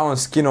je Faraon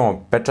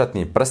skinuo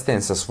pečatni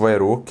prsten sa svoje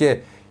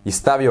ruke i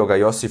stavio ga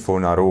Josifu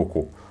na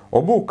ruku.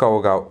 Obukao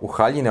ga u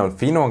haljine od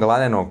finog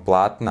lanenog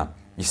platna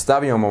i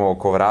stavio mu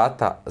oko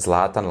vrata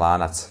zlatan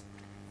lanac.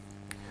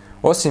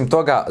 Osim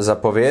toga,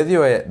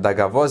 zapovedio je da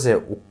ga voze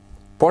u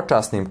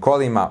počasnim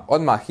kolima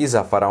odmah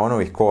iza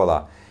Faraonovih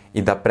kola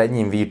i da pred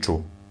njim viču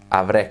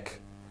Avrek.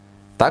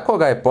 Tako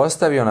ga je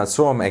postavio nad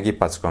svom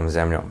egipatskom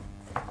zemljom.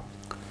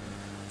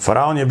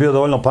 Faraon je bio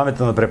dovoljno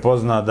pametan da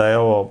prepozna da je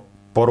ovo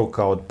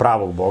poruka od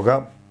pravog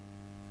Boga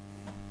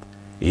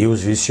i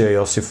uzvisio je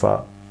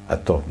Josifa.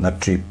 Eto,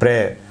 znači,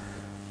 pre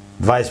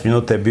 20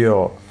 minuta je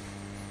bio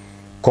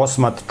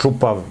kosmat,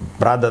 čupav,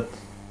 bradat,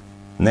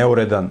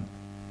 neuredan,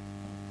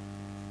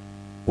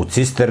 u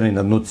cisterni,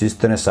 na dnu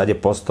cisterne, sad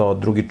je postao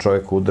drugi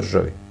čovjek u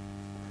državi.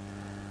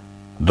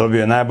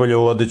 Dobio je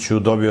najbolju odeću,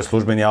 dobio je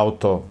službeni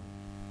auto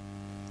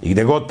i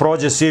gde god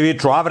prođe svi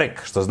viču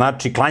Avrek, što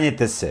znači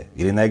klanjajte se,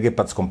 ili na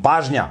egipatskom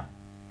pažnja.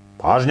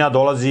 Pažnja,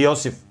 dolazi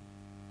Josif.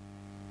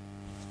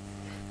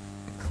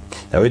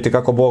 Evo vidite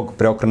kako Bog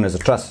preokrene za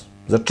čas.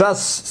 Za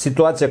čas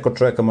situacija kod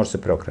čovjeka može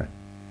se preokrene.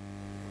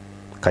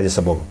 Kad je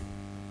sa Bogom.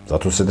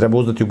 Zato se treba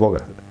uzdati u Boga.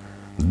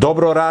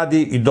 Dobro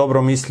radi i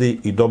dobro misli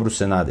i dobro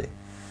se nade.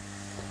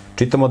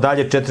 Čitamo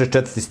dalje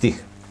 44.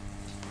 stih.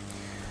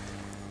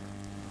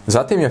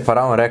 Zatim je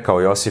Faraon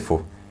rekao Josifu: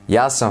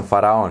 ja sam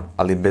Faraon,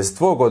 ali bez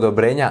tvog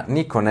odobrenja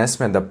niko ne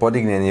sme da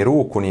podigne ni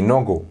ruku ni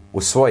nogu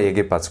u svojoj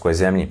egipatskoj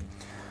zemlji.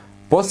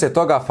 Poslije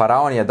toga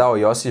Faraon je dao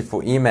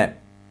Josifu ime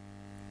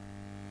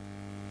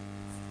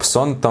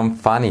Psontom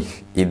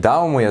Fanih i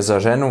dao mu je za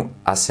ženu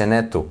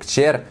Asenetu,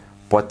 kćer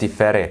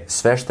Potifere,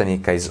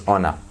 sveštenika iz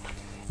Ona.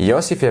 I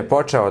Josif je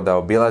počeo da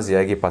obilazi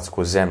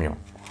egipatsku zemlju.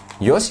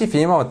 Josif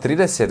je imao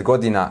 30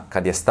 godina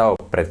kad je stao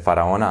pred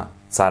Faraona,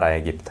 cara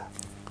Egipta.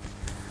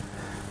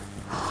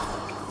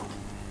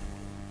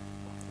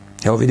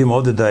 Evo vidimo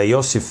ovdje da je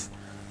Josif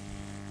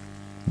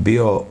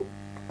bio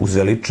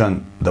uzveličan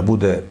da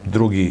bude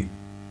drugi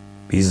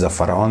iza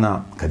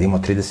Faraona kad je imao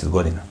 30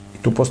 godina. I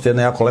tu postoji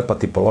jedna jako lepa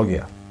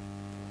tipologija.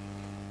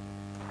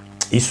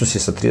 Isus je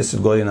sa 30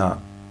 godina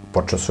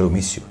počeo svoju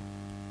misiju.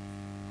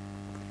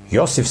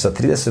 Josif sa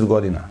 30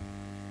 godina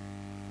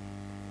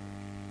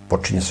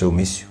počinje svoju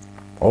misiju.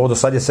 Ovo do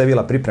sad je sve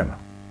bila priprema.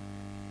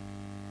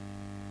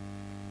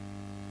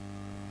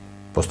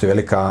 Postoji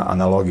velika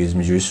analogija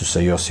između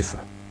Isusa i Josifa.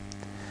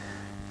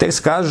 Tekst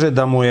kaže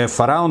da mu je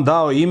Faraon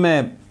dao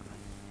ime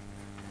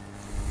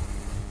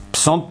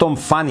Psontom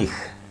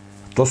Fanih.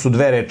 To su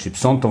dve reči.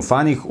 Psontom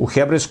Fanih u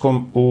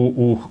hebrejskom,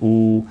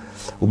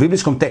 u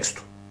biblijskom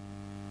tekstu.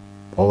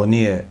 Ovo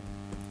nije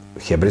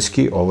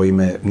hebrejski, ovo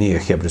ime nije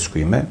hebrejsko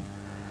ime.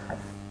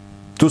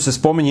 Tu se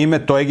spominje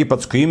ime, to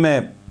egipatsko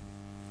ime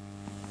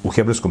u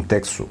hebrejskom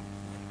tekstu.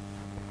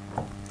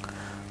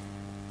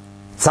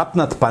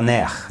 Capnat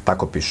Paneah,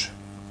 tako piše.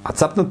 A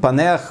Capnat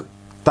Paneah,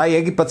 taj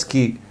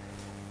egipatski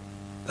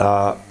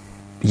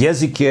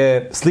jezik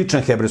je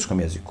sličan hebrejskom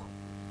jeziku.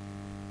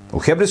 U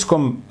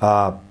hebrejskom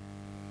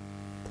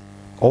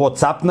ovo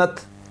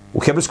capnat, u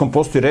hebrejskom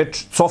postoji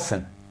reč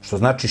cofen, što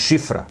znači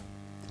šifra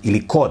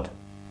ili kod.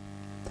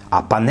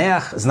 A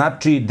paneah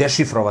znači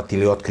dešifrovati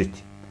ili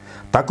otkriti.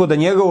 Tako da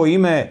njegovo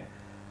ime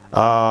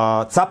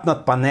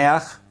capnat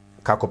paneah,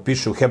 kako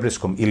piše u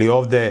hebrejskom, ili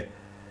ovde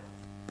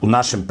u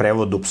našem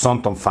prevodu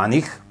psontom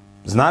fanih,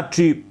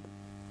 znači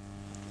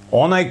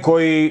onaj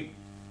koji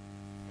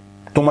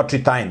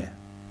tumači tajne,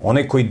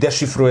 onaj koji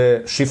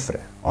dešifruje šifre,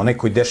 onaj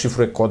koji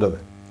dešifruje kodove,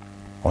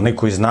 onaj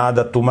koji zna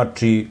da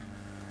tumači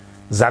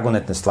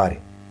zagonetne stvari.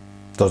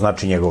 To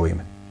znači njegovo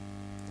ime.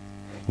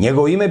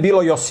 Njegovo ime je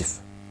bilo Josif,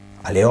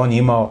 ali je on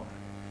imao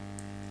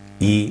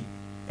i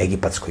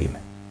egipatsko ime.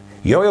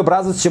 I ovaj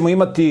obrazac ćemo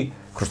imati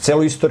kroz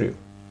celu istoriju.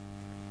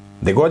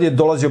 Gde god je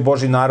dolazio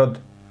Božji narod,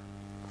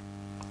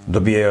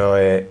 dobijao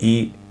je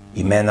i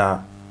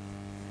imena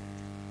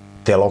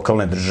te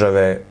lokalne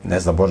države, ne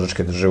znam,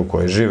 božačke države u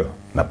kojoj je živeo.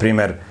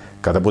 Naprimer,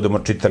 kada budemo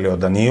čitali o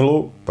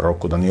Danilu,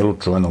 proroku Danilu,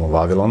 čuvenom u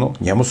Vavilonu,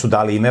 njemu su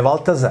dali ime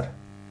Valtazar,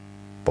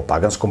 po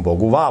paganskom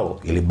bogu Valu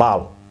ili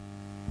Balu.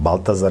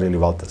 Baltazar ili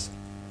Valtazar.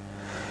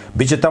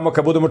 Biće tamo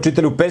kad budemo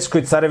čitali u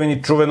Perskoj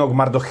carevini čuvenog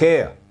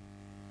Mardoheja.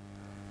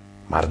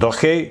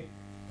 Mardohej,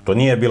 to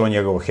nije bilo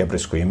njegovo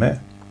hebrejsko ime.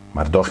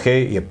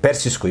 Mardohej je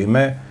persijsko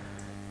ime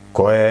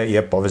koje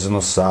je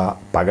povezano sa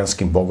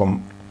paganskim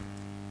bogom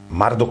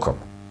Mardukom.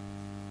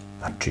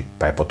 Znači,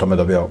 pa je po tome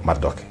dobio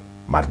Mardohej.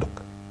 Marduk,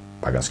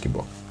 paganski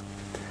bog.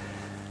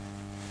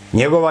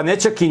 Njegova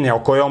nećakinja o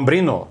kojoj on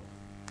brinuo,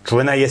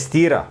 čuvena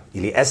Jestira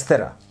ili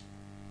Estera,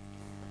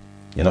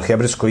 njeno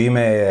hebrejsko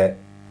ime je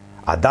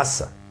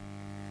Adasa.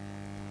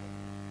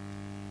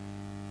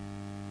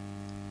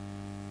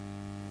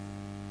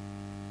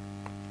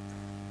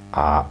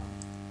 A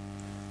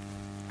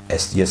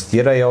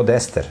Jestira je od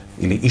Ester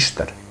ili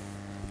Ištar,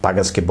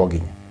 paganske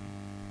boginje.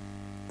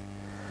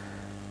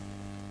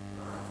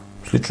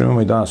 Slično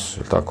imamo i danas,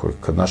 je tako,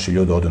 kad naši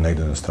ljudi odu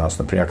negde na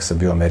stranstvo. Naprimjer, kad sam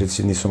bio u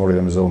Americi, nisu mogli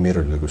da me zovu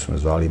Miroljub, nego su me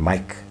zvali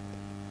Mike.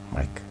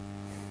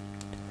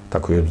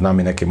 Tako je, znam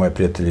i neke moje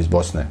prijatelje iz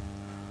Bosne.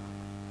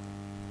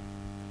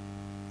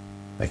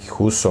 Neki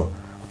Huso,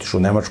 otišao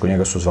u Nemačku,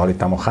 njega su zvali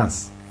tamo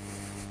Hans.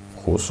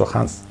 Huso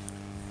Hans.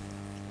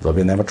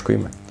 Dobije nemačko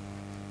ime.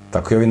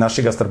 Tako i ovi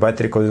naši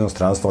gastarbajteri kod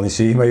inostranstva, oni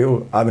svi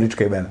imaju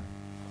američka imena.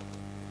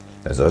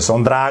 Ne zove se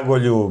on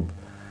Dragoljub,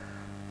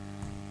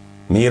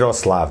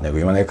 Miroslav, nego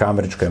ima neka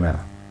američka imena.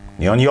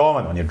 Nije on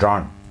Jovan, on je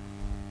John.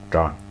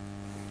 John.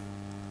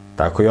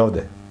 Tako i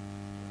ovde.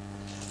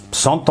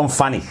 Psontom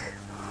Fanih.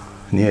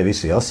 Nije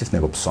više Josif,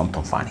 nego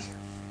Psontom Fanih.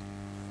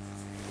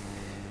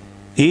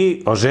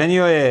 I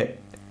oženio je,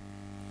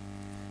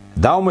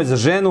 dao mu je za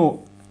ženu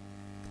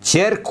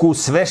ćerku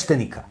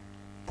sveštenika.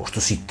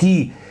 Pošto si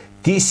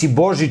ti si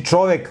Božji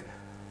čovek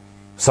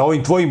sa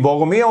ovim tvojim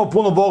Bogom. Mi imamo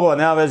puno bogova,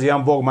 nema veze,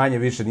 jedan Bog manje,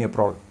 više, nije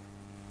problem.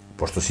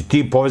 Pošto si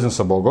ti povezan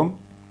sa Bogom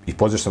i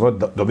pozivaš sa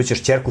Bogom, dobit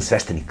ćeš ćerku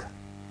sveštenika.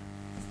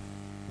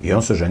 I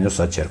on se ženio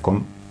sa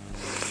ćerkom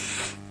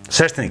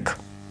sveštenika.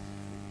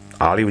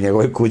 Ali u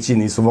njegovoj kući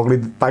nisu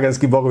mogli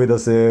paganski bogovi da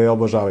se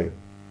obožavaju.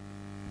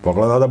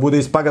 Pogledao da bude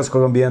iz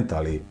paganskog ambijenta,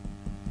 ali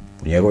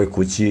u njegovoj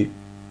kući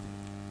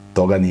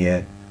toga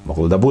nije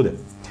moglo da bude.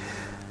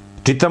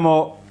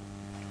 Čitamo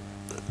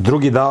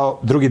drugi deo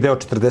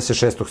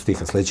 46.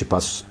 stiha, sledeći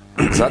pasus.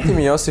 Zatim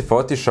je Josif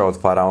otišao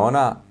od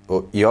faraona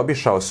i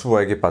obišao svu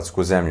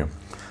egipatsku zemlju.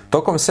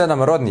 Tokom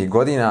 7 rodnih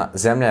godina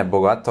zemlja je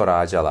bogato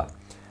rađala,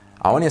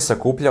 a on je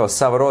sakupljao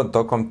sav rod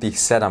tokom tih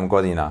 7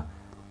 godina,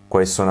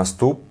 koje su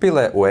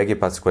nastupile u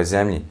egipatskoj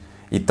zemlji,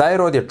 i taj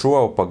rod je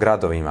čuvao po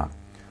gradovima.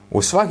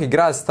 U svaki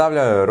grad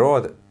stavljao je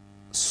rod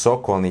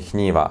sokolnih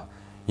njiva.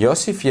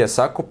 Josif je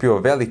sakupio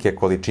velike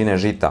količine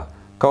žita,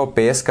 kao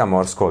peska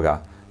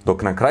morskoga,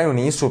 dok na kraju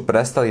nisu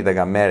prestali da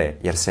ga mere,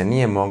 jer se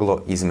nije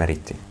moglo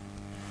izmeriti.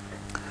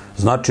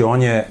 Znači,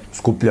 on je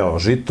skupljao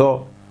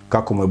žito,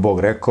 kako mu je Bog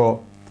rekao,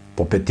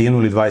 po 1/5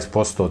 ili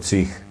 20% od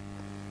svih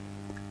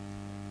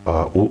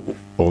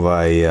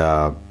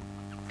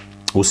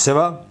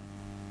useva.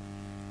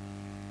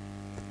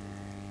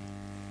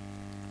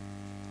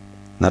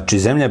 Znači,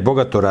 zemlja je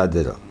bogato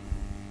radila.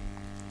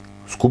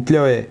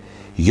 Skupljao je,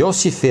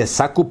 Josif je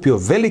sakupio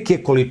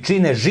velike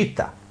količine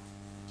žita.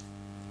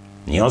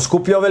 Nije on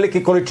skupljao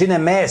velike količine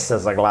mesa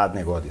za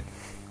gladne godine.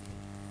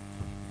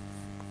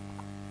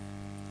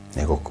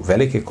 Nego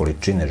velike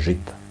količine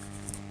žita.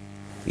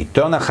 I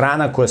to je ona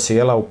hrana koja se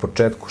jela u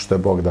početku, što je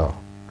Bog dao.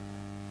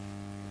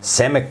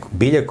 Seme,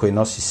 bilje koji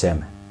nosi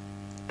seme.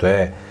 To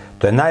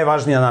je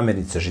najvažnija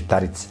namirnica,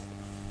 žitarice.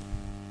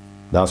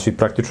 Danas vi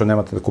praktično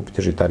nemate da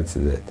kupite žitarice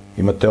da jedete.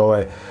 Imate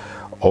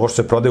ovo što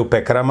se prodaje u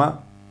pekarama,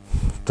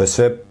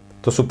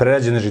 to su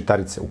prerađene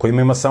žitarice, u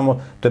kojima ima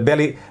samo, to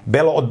je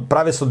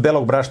prave se od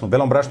belog brašna. U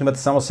belom brašnu imate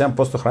samo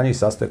 7% hranjivih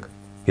sastojaka.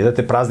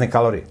 Jedete prazne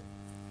kalorije.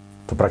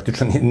 To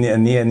praktično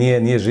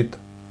nije žito.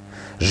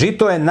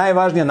 Žito je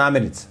najvažnija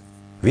namirnica.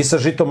 Vi sa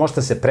žitom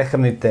možete se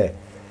prehranite,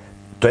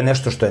 to je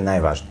nešto što je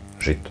najvažnije,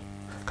 žito.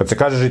 Kad se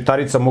kaže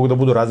žitarica, mogu da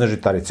budu razne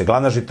žitarice.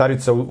 Glavna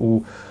žitarica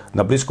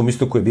na Bliskom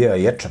istoku je bio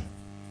ječam.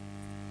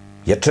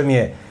 Ječam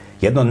je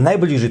jedna od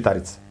najboljih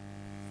žitarica.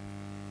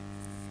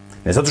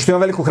 Ne zato što ima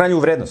veliku hranjivu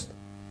vrednost,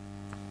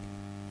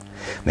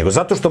 nego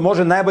zato što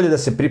može najbolje da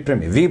se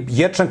pripremi. Vi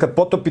ječam kad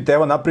potopite,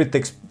 evo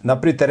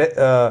napravite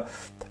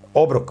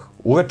obrok,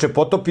 uveče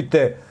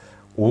potopite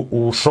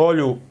u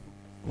šolju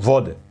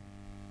vode.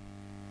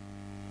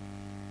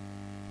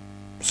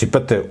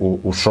 Sipate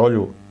u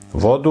šolju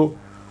vodu,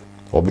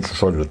 običnu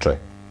šolju za čaj.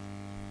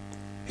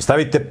 I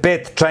stavite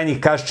 5 čajnih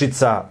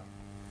kaščica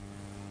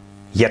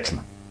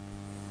ječma.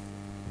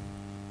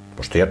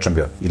 Pošto je ječam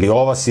bio. Ili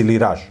ovas ili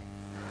raž.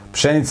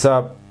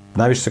 Pšenica,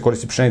 najviše se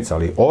koristi pšenica,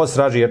 ali ovas,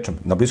 raž i ječam.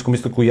 Na Bliskom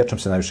istoku ječam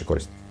se najviše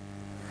koristi.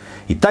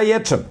 I taj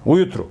ječam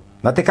ujutru,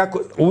 znate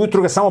kako,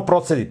 ujutru ga samo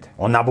procedite,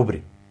 on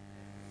nabubri.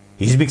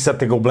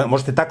 Izmiksate ga u blenderu,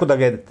 možete tako da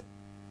ga jedete.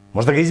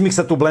 Možda ga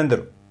izmiksate u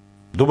blenderu.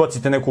 Da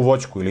ubacite neku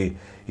voćku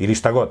ili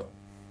šta god.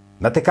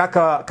 Znate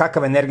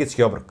kakav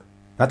energetski obrok.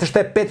 Znate šta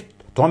je 5,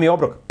 to vam je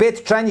obrok,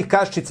 5 čajnih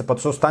kaščica, pa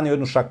to se ostane u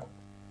jednu šaku.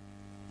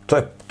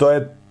 To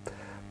je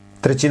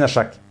 1/3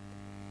 šake.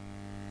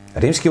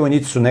 Rimski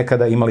vojnici su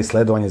nekada imali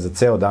sledovanje za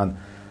ceo dan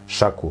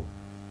šaku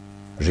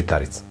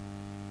žitarica.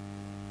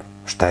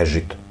 Šta je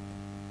žito?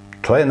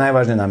 To je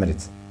najvažnija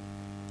namirnica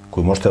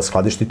koju možete da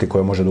skladištite,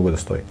 koja može dugo da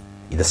stoji.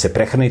 I da se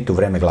prehranite u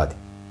vreme gladi.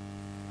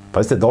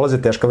 Pazite,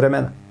 dolaze teška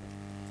vremena.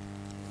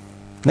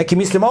 Neki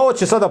mislimo, ovo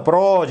će sada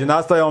prođe,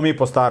 nastavljamo mi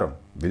po starom.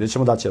 Vidjet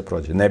ćemo da će da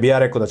prođe. Ne bi ja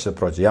rekao da će da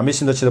prođe. Ja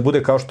mislim da će da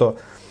bude kao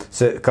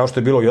što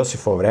je bilo u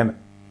Josifovo vreme.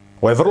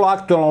 Ovo je vrlo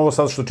aktualno, ovo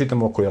sad što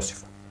čitamo oko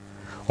Josifa.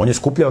 On je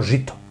skupljao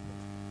žito.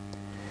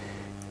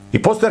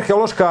 I postoje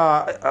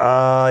arheološka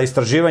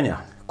istraživanja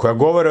koja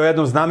govore o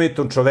jednom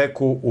znamenitom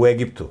čoveku u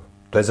Egiptu.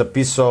 To je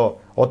zapisao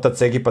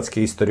otac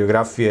egipatske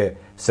historiografije,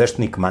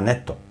 sveštenik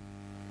Maneto.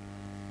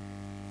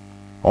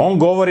 On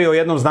govori o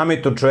jednom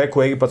znamenitom čoveku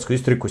u egipatskoj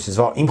istoriji koji se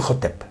zvao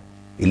Imhotep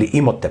ili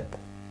Imhotep.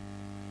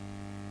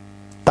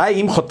 Taj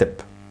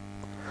Imhotep,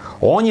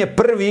 on je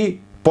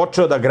prvi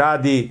počeo da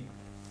gradi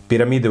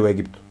piramide u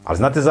Egiptu. Ali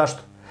znate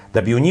zašto?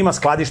 Da bi u njima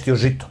skladištio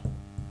žito.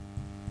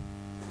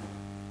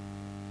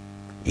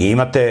 I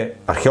imate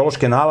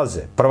arheološke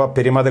nalaze. Prva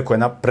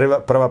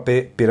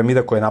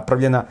piramida koja je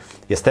napravljena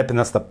je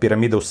stepenasta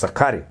piramida u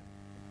Sakari.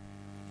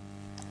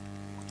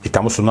 I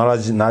tamo su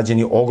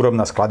nađeni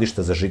ogromna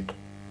skladišta za žito.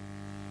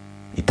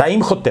 I taj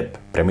Imhotep,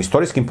 prema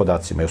istorijskim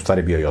podacima, je u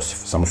stvari bio Josif.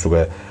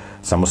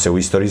 Samo se u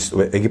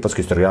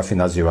egipatskoj historiografiji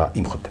naziva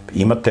Imhotep.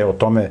 Imate o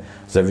tome,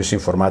 za više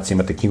informacije,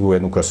 imate knjigu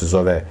jednu koja se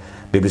zove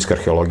Biblijska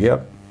arheologija,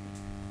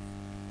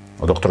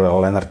 od doktora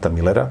Lenarta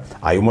Millera,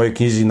 a i u mojoj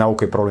knjizi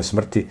Nauka i problem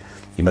smrti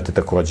imate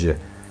takođe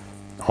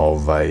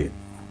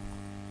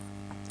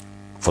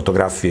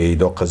fotografije i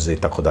dokaze i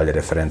tako dalje,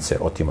 reference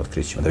o tim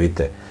otkrićima. Da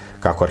vidite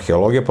kako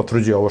arheologija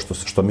potvrđuje ovo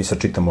što mi sad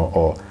čitamo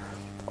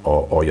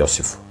o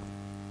Josifu.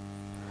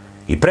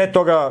 I pre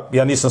toga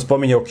ja nisam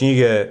spominjao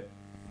knjige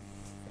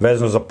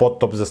vezano za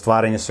potop, za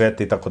stvaranje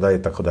sveta i tako dalje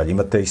i tako dalje.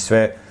 Imate ih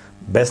sve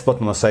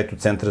besplatno na sajtu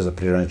Centra za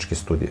prirodničke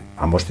studije,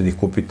 a možete da ih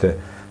kupite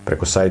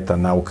preko sajta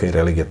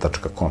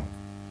naukaireligia.com.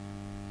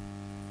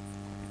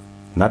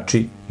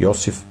 Znači,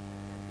 Josif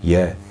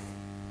je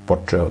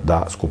počeo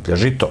da skuplja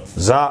žito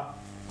za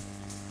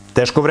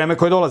teško vreme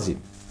koje dolazi.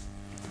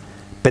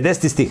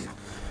 50. stih.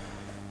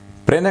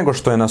 Pre nego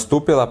što je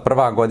nastupila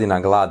prva godina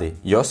gladi,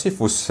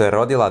 Josifu su se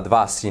rodila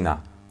 2 sina,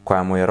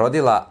 koja mu je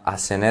rodila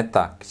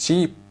Aseneta,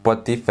 kći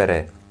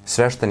Potifere,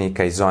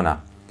 sveštenika iz Ona.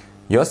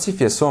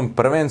 Josif je svom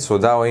prvencu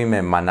dao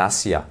ime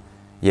Manasija,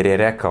 jer je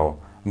rekao,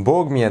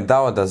 Bog mi je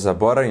dao da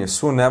zaboravim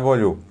svu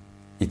nevolju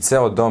i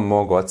ceo dom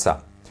mog oca.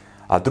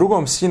 A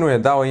drugom sinu je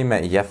dao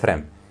ime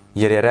Jefrem,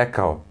 jer je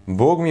rekao,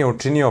 Bog mi je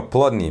učinio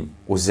plodnim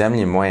u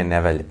zemlji moje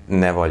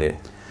nevolje.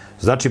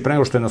 Znači, pre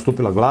nego što je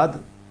nastupila glad,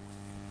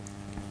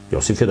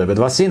 Josif je dobio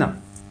 2 sina.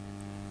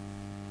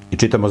 I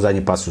čitamo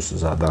zadnji pasus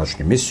za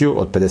današnju emisiju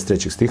od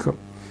 53. stiha.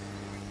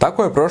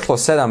 Tako je prošlo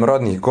 7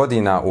 rodnih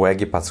godina u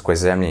egipatskoj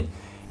zemlji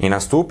i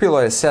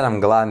nastupilo je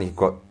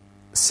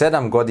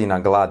 7 godina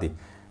gladi,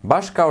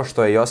 baš kao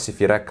što je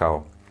Josif i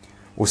rekao.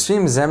 U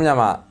svim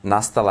zemljama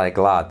nastala je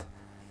glad,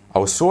 a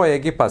u svojoj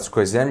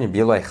egipatskoj zemlji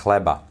bilo je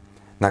hleba.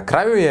 Na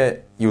kraju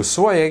je i u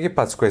svojoj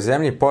egipatskoj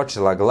zemlji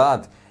počela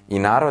glad i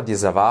narod je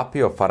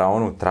zavapio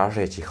faraonu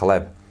tražeći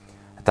hleb.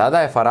 Tada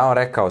je faraon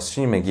rekao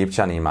svim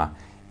Egipćanima,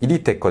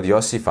 idite kod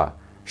Josifa,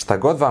 šta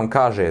god vam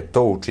kaže,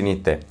 to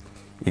učinite.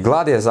 I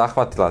glad je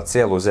zahvatila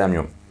cijelu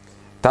zemlju.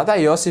 Tada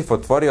je Josif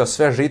otvorio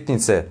sve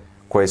žitnice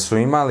koje su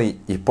imali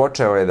i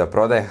počeo je da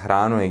prodaje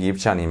hranu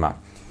Egipćanima,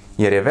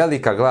 jer je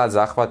velika glad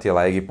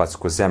zahvatila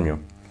egipatsku zemlju.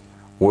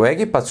 U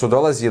Egipat su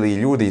dolazili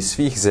ljudi iz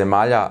svih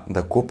zemalja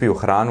da kupuju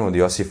hranu od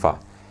Josifa,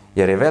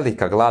 jer je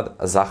velika glad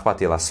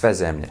zahvatila sve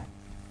zemlje.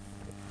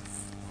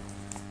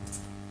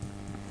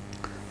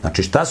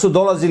 Znači, šta su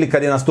dolazili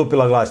kad je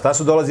nastupila glad? Šta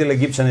su dolazili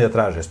Egipćani da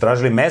traže? Su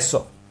tražili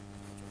meso?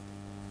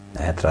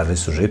 Ne, tražili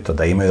su žito,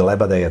 da imaju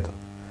leba da jedu.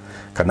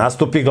 Kad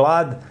nastupi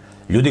glad,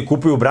 ljudi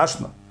kupuju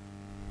brašno.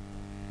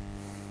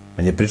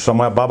 Meni je pričala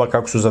moja baba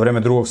kako su za vreme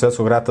Drugog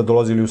svjetskog rata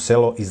dolazili u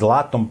selo i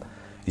zlatom,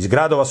 iz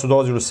gradova su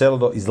dolazili u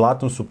selo i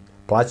zlatom su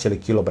plaćali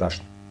kilo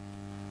brašna.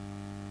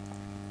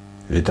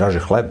 Ljudi traže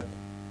hleb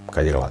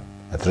kad je glad,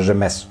 ne traže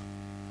meso.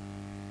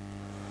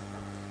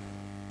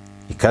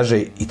 I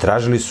kaže, i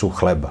tražili su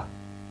hleba.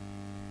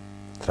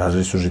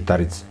 Tražili su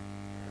žitarice.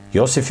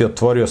 Josif je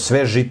otvorio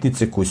sve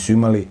žitnice koje su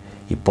imali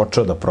i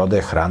počeo da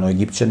prodaje hranu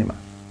Egipćanima.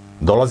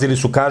 Dolazili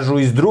su, kažu,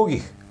 iz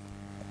drugih.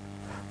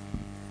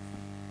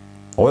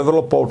 Ovo je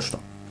vrlo poučno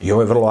i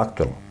ovo je vrlo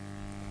aktuelno.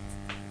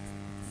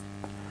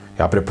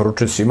 Ja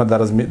preporučujem svima da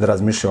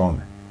razmišljaju o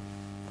ovome.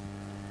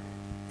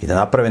 I da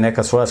naprave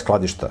neka svoja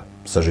skladišta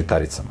sa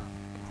žitaricama.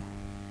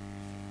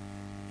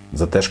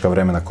 Za teška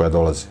vremena koja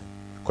dolaze.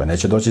 Koja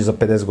neće doći za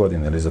 50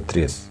 godina ili za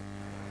 30.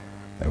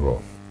 Nego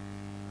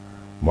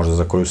možda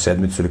za koju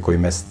sedmicu ili koji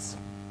mesec.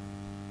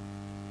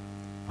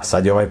 A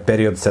sad je ovaj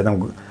period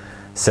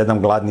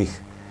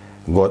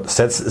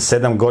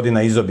 7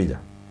 godina izobilja.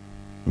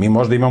 Mi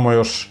možda imamo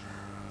još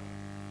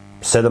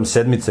 7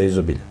 sedmica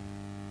izobilja.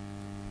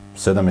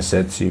 7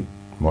 meseci,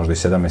 možda i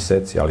 7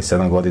 meseci, ali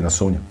 7 godina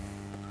sumnjam.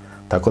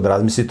 Tako da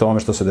razmislite o ovome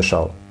što se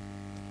dešavalo.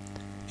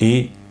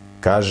 I,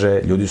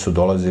 kaže, ljudi su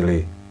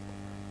dolazili,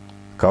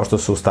 kao što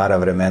su u stara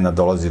vremena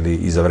dolazili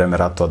i za vreme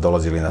ratova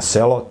dolazili na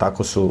selo,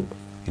 tako su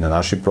i na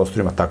našim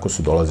prostorima, tako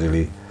su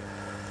dolazili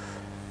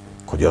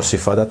kod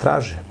Josifa da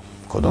traže,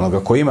 kod onoga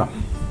ko ima.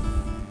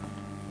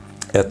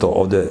 Eto,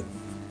 ovde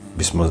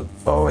bismo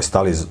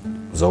stali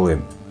za ovu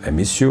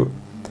emisiju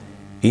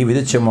i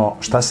vidjet ćemo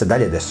šta se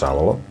dalje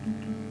dešavalo,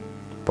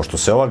 pošto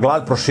se ova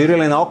glad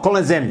proširila na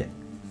okolne zemlje.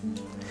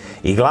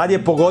 I glad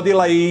je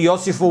pogodila i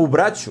Josifovu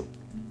braću,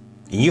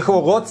 i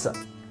njihovog oca.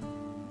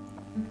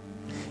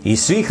 I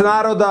svih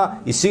naroda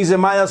i svih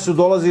zemalja su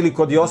dolazili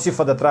kod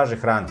Josifa da traže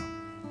hranu.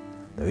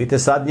 Da vidite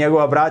sad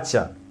njegova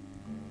braća,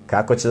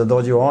 kako će da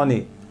dođu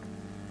oni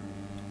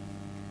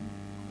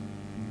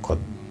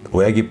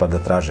u Egipat da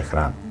traže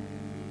hranu.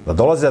 Da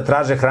dolaze da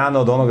traže hranu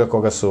od onoga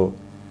koga su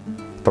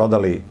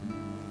prodali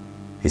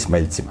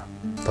Ismailcima.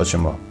 To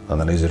ćemo da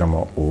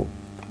analiziramo u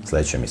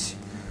sledećoj emisiji.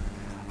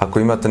 Ako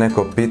imate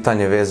neko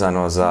pitanje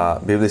vezano za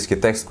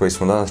biblijski tekst koji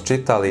smo danas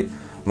čitali,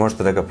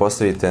 možete da ga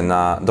postavite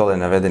na dole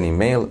navedeni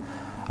mail,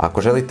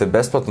 Ako želite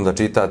besplatno da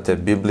čitate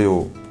Bibliju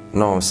u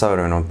novom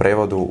savremenom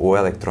prevodu u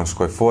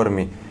elektronskoj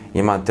formi,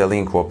 imate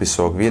link u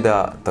opisu ovog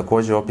videa.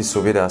 Također u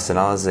opisu videa se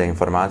nalaze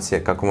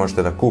informacije kako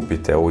možete da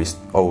kupite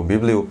ovu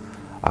Bibliju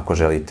ako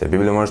želite.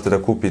 Bibliju možete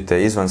da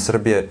kupite izvan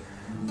Srbije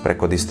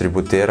preko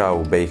distributera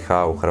u BiH,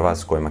 u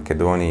Hrvatskoj,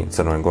 Makedoniji,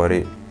 Crnoj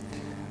Gori,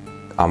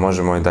 a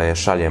možemo da je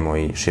šaljemo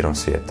i širom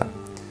svijeta.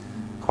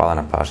 Hvala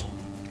na pažnji.